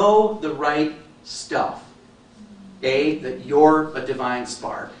you know the right stuff. A, that you're a divine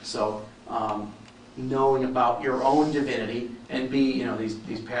spark. So knowing about your own divinity, and B,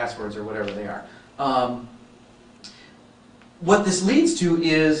 these passwords or whatever they are. What this leads to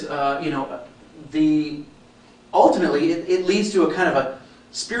is, ultimately it leads to a kind of a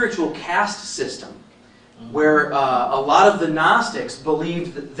spiritual caste system, where a lot of the Gnostics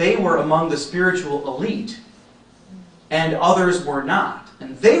believed that they were among the spiritual elite, and others were not,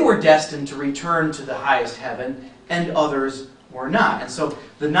 and they were destined to return to the highest heaven, and others were not. And so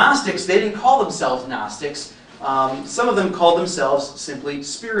the Gnostics, they didn't call themselves Gnostics. Some of them called themselves simply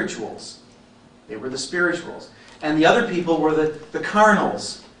spirituals. They were the spirituals. And the other people were the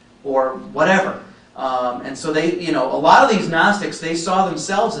carnals, or whatever. And so they, a lot of these Gnostics, they saw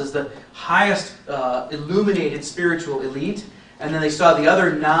themselves as the highest illuminated spiritual elite. And then they saw the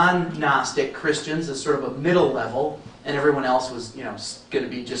other non-Gnostic Christians as sort of a middle level. And everyone else was, going to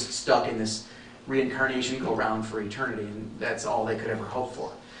be just stuck in this reincarnation go round for eternity, and that's all they could ever hope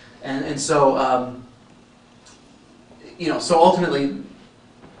for. And so, so ultimately,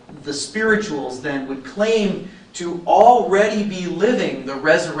 the spirituals then would claim to already be living the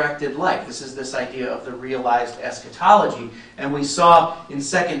resurrected life. This is this idea of the realized eschatology. And we saw in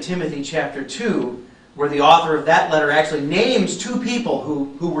 2 Timothy chapter 2, where the author of that letter actually names 2 people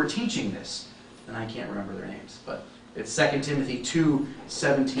who were teaching this. And I can't remember their names, but it's 2 Timothy 2,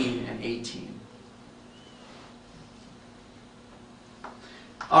 17 and 18.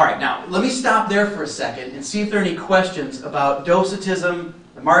 All right, now let me stop there for a second and see if there are any questions about Docetism,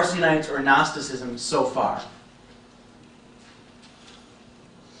 the Marcionites, or Gnosticism so far.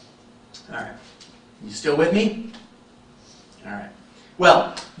 All right. You still with me? All right.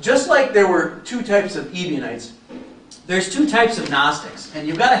 Well, just like there were 2 types of Ebionites, There's two types of Gnostics, and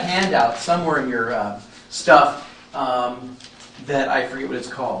you've got a handout somewhere in your stuff that I forget what it's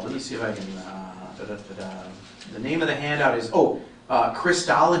called. Let me see if I can... The name of the handout is,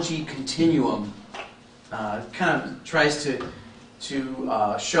 Christology Continuum. Kind of tries to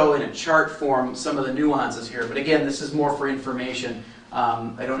show in a chart form some of the nuances here. But again, this is more for information.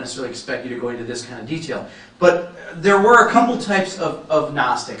 I don't necessarily expect you to go into this kind of detail. But there were a couple types of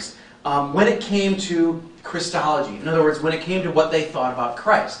Gnostics when it came to Christology. In other words, when it came to what they thought about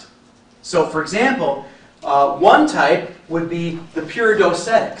Christ. So, for example, one type would be the pure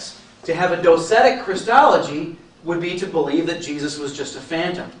docetics. To have a docetic Christology would be to believe that Jesus was just a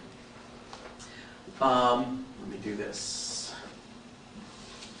phantom. Let me do this.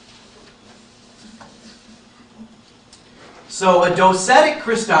 So a docetic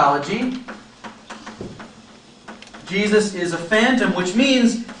Christology, Jesus is a phantom, which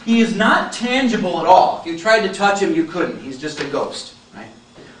means he is not tangible at all. If you tried to touch him, you couldn't. He's just a ghost. Right?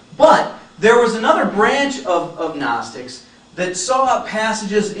 But there was another branch of Gnostics that saw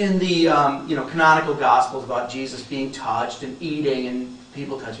passages in the canonical Gospels about Jesus being touched and eating and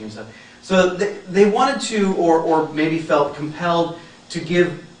people touching him and stuff. So they wanted to, or maybe felt compelled to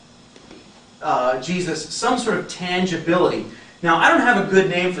give Jesus some sort of tangibility. Now, I don't have a good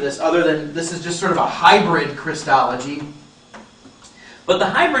name for this other than this is just sort of a hybrid Christology. But the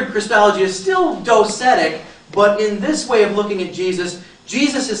hybrid Christology is still docetic, but in this way of looking at Jesus,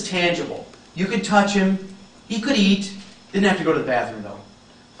 Jesus is tangible. You could touch him, he could eat, didn't have to go to the bathroom though.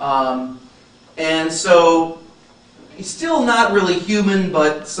 And so he's still not really human,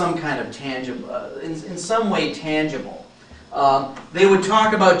 but some kind of tangible, in some way tangible. They would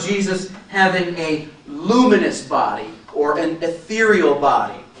talk about Jesus having a luminous body or an ethereal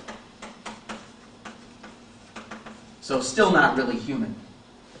body. So still not really human.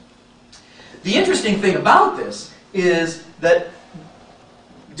 The interesting thing about this is that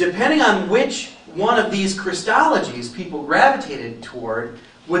depending on which one of these Christologies people gravitated toward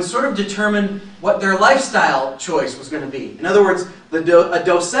would sort of determine what their lifestyle choice was going to be. In other words, a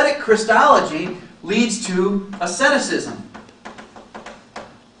docetic Christology leads to asceticism,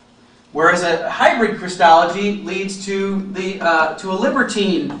 whereas a hybrid Christology leads to a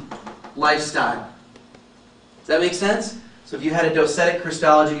libertine lifestyle. Does that make sense? So if you had a docetic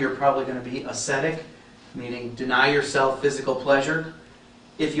Christology, you're probably going to be ascetic, meaning deny yourself physical pleasure.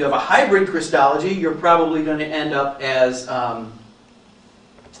 If you have a hybrid Christology, you're probably going to end up as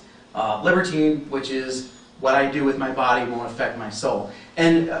libertine, which is what I do with my body won't affect my soul.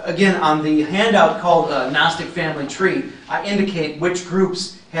 And again, on the handout called Gnostic Family Tree, I indicate which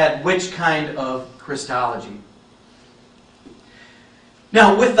groups had which kind of Christology.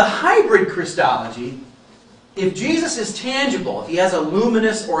 Now, with the hybrid Christology, if Jesus is tangible, if he has a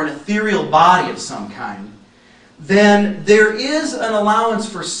luminous or an ethereal body of some kind, then there is an allowance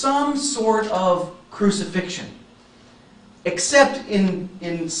for some sort of crucifixion. Except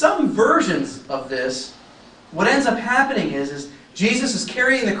in some versions of this, what ends up happening is Jesus is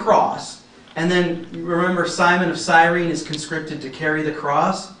carrying the cross, and then remember Simon of Cyrene is conscripted to carry the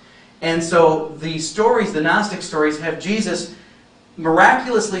cross. And so the stories, the Gnostic stories, have Jesus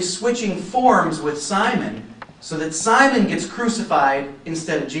miraculously switching forms with Simon, so that Simon gets crucified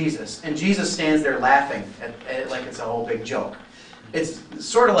instead of Jesus. And Jesus stands there laughing at it like it's a whole big joke. It's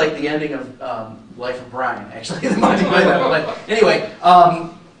sort of like the ending of Life of Brian, actually. But anyway,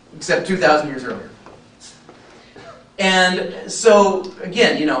 except 2,000 years earlier. And so,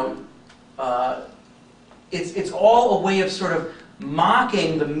 again, it's all a way of sort of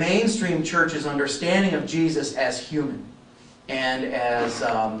mocking the mainstream church's understanding of Jesus as human and as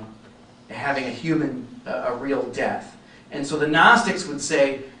having a real death. And so the Gnostics would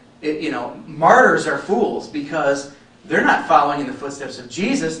say, martyrs are fools because they're not following in the footsteps of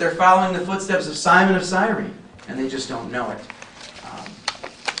Jesus, they're following the footsteps of Simon of Cyrene, and they just don't know it.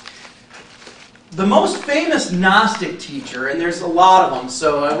 The most famous Gnostic teacher, and there's a lot of them,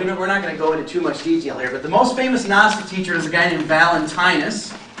 so we're not going to go into too much detail here, but the most famous Gnostic teacher is a guy named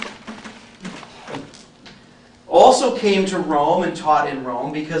Valentinus. Also came to Rome and taught in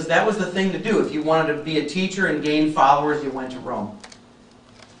Rome because that was the thing to do. If you wanted to be a teacher and gain followers, you went to Rome.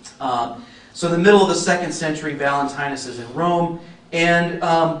 So in the middle of the 2nd century, Valentinus is in Rome. And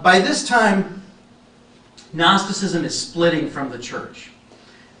by this time, Gnosticism is splitting from the church.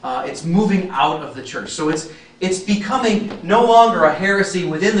 It's moving out of the church. So it's becoming no longer a heresy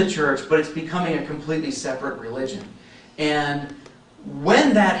within the church, but it's becoming a completely separate religion. And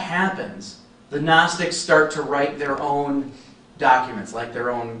when that happens, the Gnostics start to write their own documents, like their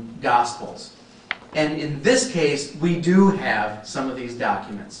own Gospels. And in this case, we do have some of these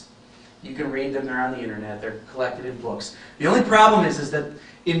documents. You can read them, they're on the internet, they're collected in books. The only problem is that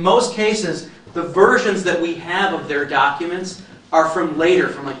in most cases, the versions that we have of their documents are from later,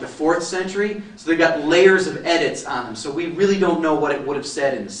 from like the 4th century, so they've got layers of edits on them. So we really don't know what it would have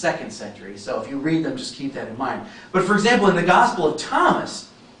said in the 2nd century. So if you read them, just keep that in mind. But for example, in the Gospel of Thomas,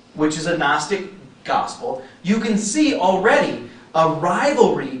 which is a Gnostic gospel, you can see already a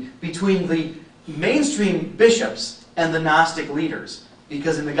rivalry between the mainstream bishops and the Gnostic leaders.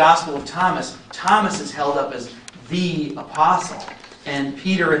 Because in the Gospel of Thomas, Thomas is held up as the apostle. And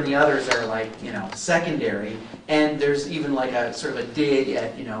Peter and the others are like, secondary. And there's even like a sort of a dig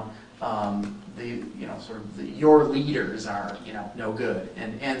at, your leaders are, no good.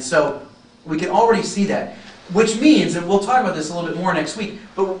 And so we can already see that. Which means, and we'll talk about this a little bit more next week,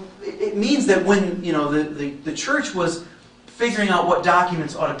 but it means that when, the church was figuring out what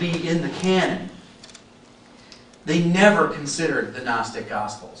documents ought to be in the canon, they never considered the Gnostic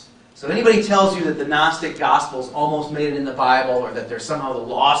Gospels. So if anybody tells you that the Gnostic Gospels almost made it in the Bible, or that they're somehow the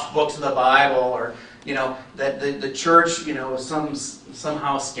lost books of the Bible, or that the church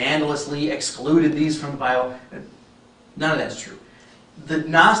somehow scandalously excluded these from the Bible, none of that's true. The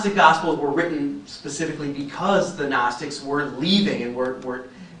Gnostic Gospels were written specifically because the Gnostics were leaving and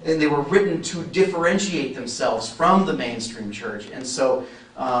they were written to differentiate themselves from the mainstream church, and so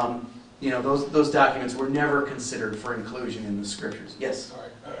those documents were never considered for inclusion in the Scriptures. Yes. Sorry,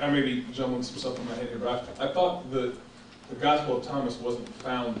 I may be jumbling some stuff in my head here, but I thought the Gospel of Thomas wasn't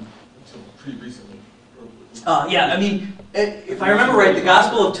found until pretty recently. If I remember right, the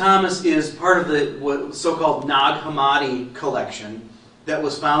Gospel of Thomas is part of the so-called Nag Hammadi collection that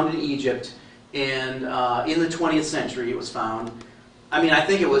was found in Egypt, and in the 20th century it was found. I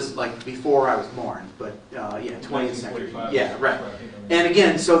think it was like before I was born, but 20th century. Yeah, right. And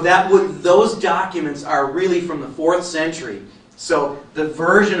again, so those documents are really from the 4th century. So the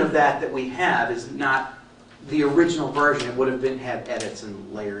version of that we have is not the original version. It would have had edits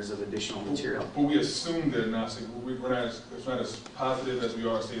and layers of additional material. But we assume they're Gnostic. We're not as positive as we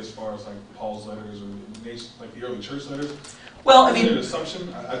are, say, as far as like Paul's letters or like the early church letters. Well, Is it an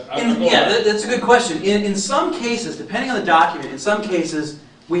assumption? That's a good question. In some cases, depending on the document, in some cases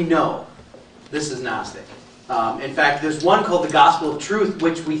we know this is Gnostic. In fact, there's one called the Gospel of Truth,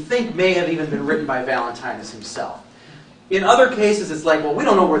 which we think may have even been written by Valentinus himself. In other cases, it's like, well, we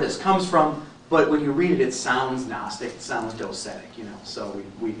don't know where this comes from, but when you read it, it sounds Gnostic, it sounds docetic, so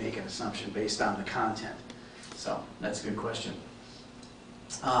we make an assumption based on the content. So that's a good question.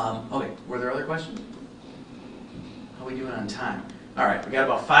 Okay, were there other questions? How are we doing on time? All right, we got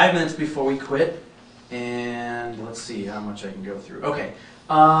about 5 minutes before we quit, and let's see how much I can go through. Okay,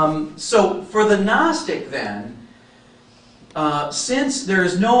 so for the Gnostic then, since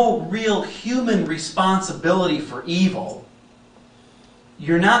there's no real human responsibility for evil,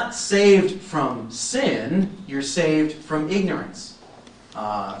 you're not saved from sin, you're saved from ignorance.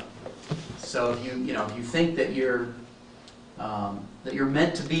 So if you think that you're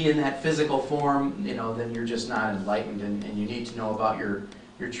meant to be in that physical form, then you're just not enlightened, and you need to know about your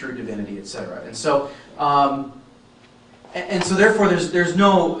true divinity, etc. And so therefore there's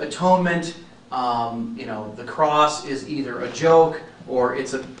no atonement. The cross is either a joke or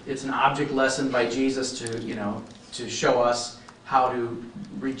it's an object lesson by Jesus to show us how to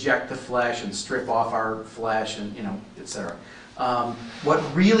reject the flesh and strip off our flesh and etc. What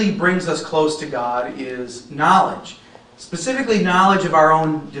really brings us close to God is knowledge. Specifically, knowledge of our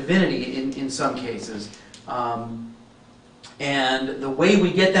own divinity in some cases. And the way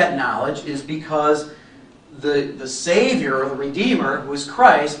we get that knowledge is because the Savior, or the Redeemer, who is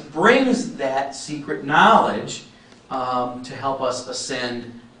Christ, brings that secret knowledge to help us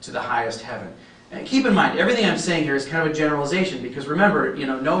ascend to the highest heaven. And keep in mind, everything I'm saying here is kind of a generalization, because remember,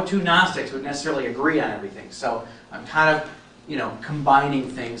 no two Gnostics would necessarily agree on everything. So I'm kind of combining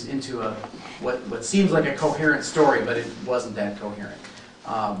things into what seems like a coherent story, but it wasn't that coherent.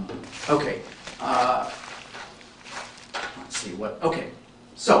 Okay. Let's see what. Okay.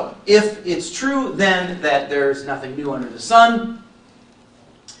 So if it's true then that there's nothing new under the sun,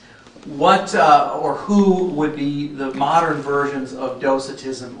 what or who would be the modern versions of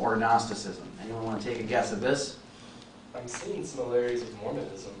Docetism or Gnosticism? Anyone want to take a guess at this? I'm seeing similarities with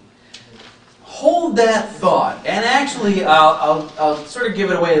Mormonism. Hold that thought, and actually, I'll sort of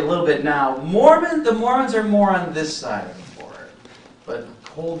give it away a little bit now. The Mormons are more on this side of the board, but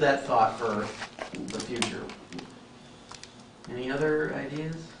hold that thought for the future. Any other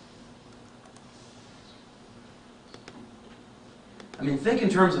ideas? Think in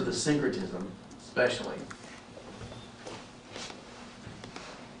terms of the syncretism, especially.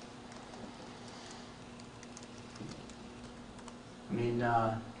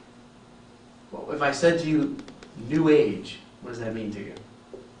 Well, if I said to you, New Age, what does that mean to you?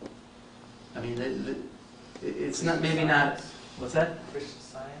 I mean, it's not, maybe not, what's that? Christian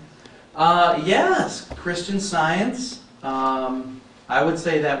Science? Yes, Christian Science. I would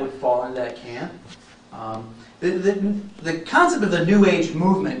say that would fall into that camp. The concept of the New Age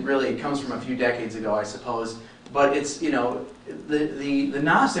movement really comes from a few decades ago, I suppose. But it's, you know, the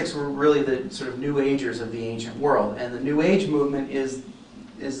Gnostics were really the sort of New Agers of the ancient world. And the New Age movement is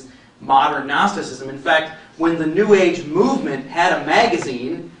modern Gnosticism. In fact, when the New Age movement had a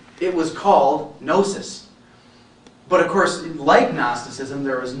magazine, it was called Gnosis. But of course, like Gnosticism,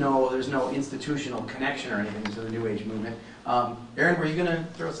 there's no institutional connection or anything to the New Age movement. Aaron, were you going to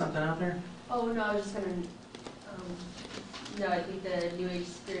throw something out there? Oh, no, I was just going to, no, I think the New Age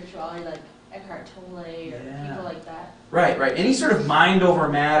spirituality, like Eckhart Tolle or people like that. Right, right. Any sort of mind over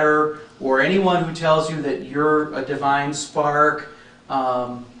matter, or anyone who tells you that you're a divine spark,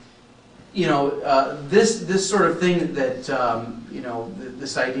 you know, this sort of thing that, you know,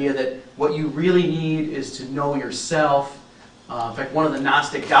 this idea that what you really need is to know yourself. In fact, one of the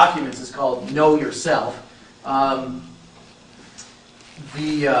Gnostic documents is called Know Yourself.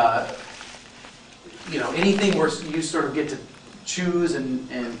 You know, anything where you sort of get to choose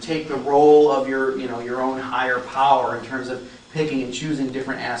and take the role of your, you know, your own higher power in terms of picking and choosing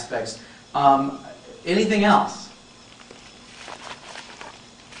different aspects. Anything else?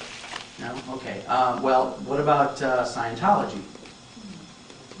 No? Okay. Well, what about Scientology?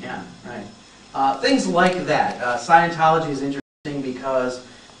 Yeah, right. Things like that. Scientology is interesting because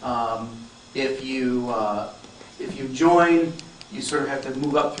if you join, you sort of have to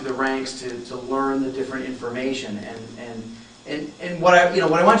move up through the ranks to learn the different information. And what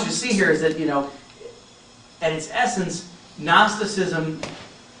I want you to see here is that, you know, at its essence, Gnosticism,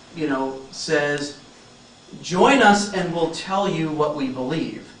 you know, says, join us and we'll tell you what we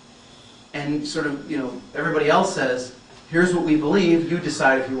believe. And sort of, you know, everybody else says, here's what we believe, you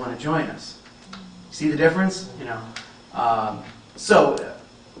decide if you want to join us. See the difference? You know.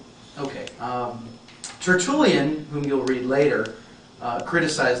 Okay. Tertullian, whom you'll read later,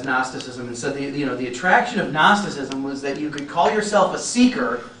 criticized Gnosticism and said the attraction of Gnosticism was that you could call yourself a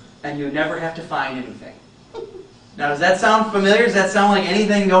seeker and you'd never have to find anything. Now, does that sound familiar? Does that sound like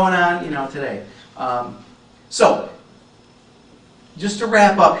anything going on, you know, today? So, just to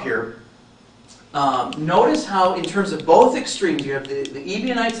wrap up here, notice how, in terms of both extremes, you have the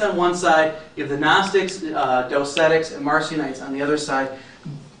Ebionites on one side, you have the Gnostics, Docetics, and Marcionites on the other side.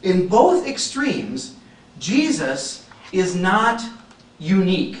 In both extremes, Jesus is not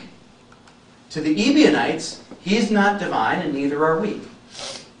unique. To the Ebionites, he's not divine, and neither are we.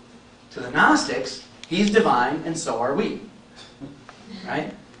 To the Gnostics, he's divine, and so are we.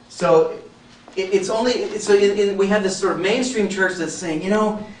 Right? So we have this sort of mainstream church that's saying, you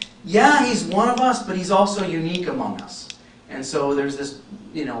know, yeah, he's one of us, but he's also unique among us. And so there's this,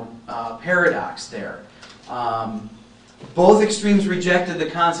 you know, paradox there. Both extremes rejected the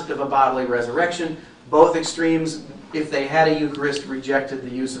concept of a bodily resurrection. Both extremes, if they had a Eucharist, rejected the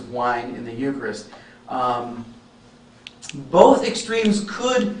use of wine in the Eucharist. Both extremes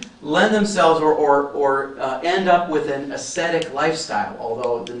could lend themselves or end up with an ascetic lifestyle,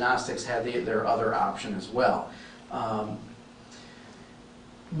 although the Gnostics had their other option as well.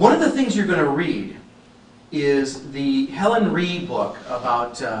 One of the things you're going to read is the Helen Ree book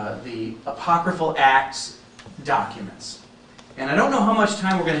about the Apocryphal Acts documents. And I don't know how much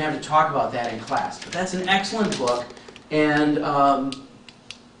time we're going to have to talk about that in class, but that's an excellent book. And,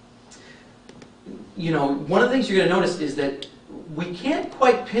 you know, one of the things you're going to notice is that we can't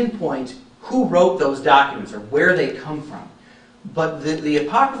quite pinpoint who wrote those documents or where they come from. But the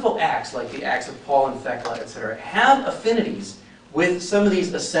Apocryphal Acts, like the Acts of Paul and Thecla, etc., have affinities with some of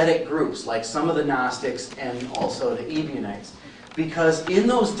these ascetic groups, like some of the Gnostics and also the Ebionites. Because in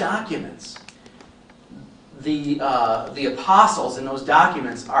those documents, the apostles in those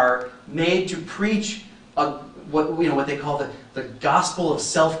documents are made to preach what they call the gospel of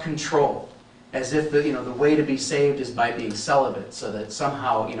self-control, as if the way to be saved is by being celibate, so that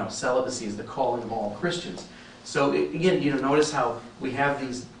somehow celibacy is the calling of all Christians. So again, notice how we have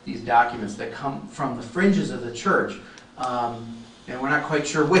these documents that come from the fringes of the church, and we're not quite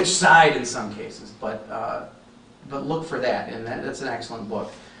sure which side in some cases, but look for that, and that's an excellent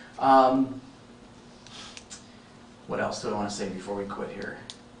book. What else do I want to say before we quit here?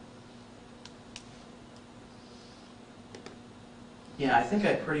 Yeah, I think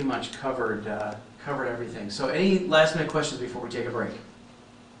I pretty much covered everything. So any last-minute questions before we take a break?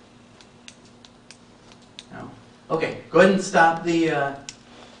 No? Okay, go ahead and stop the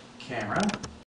camera.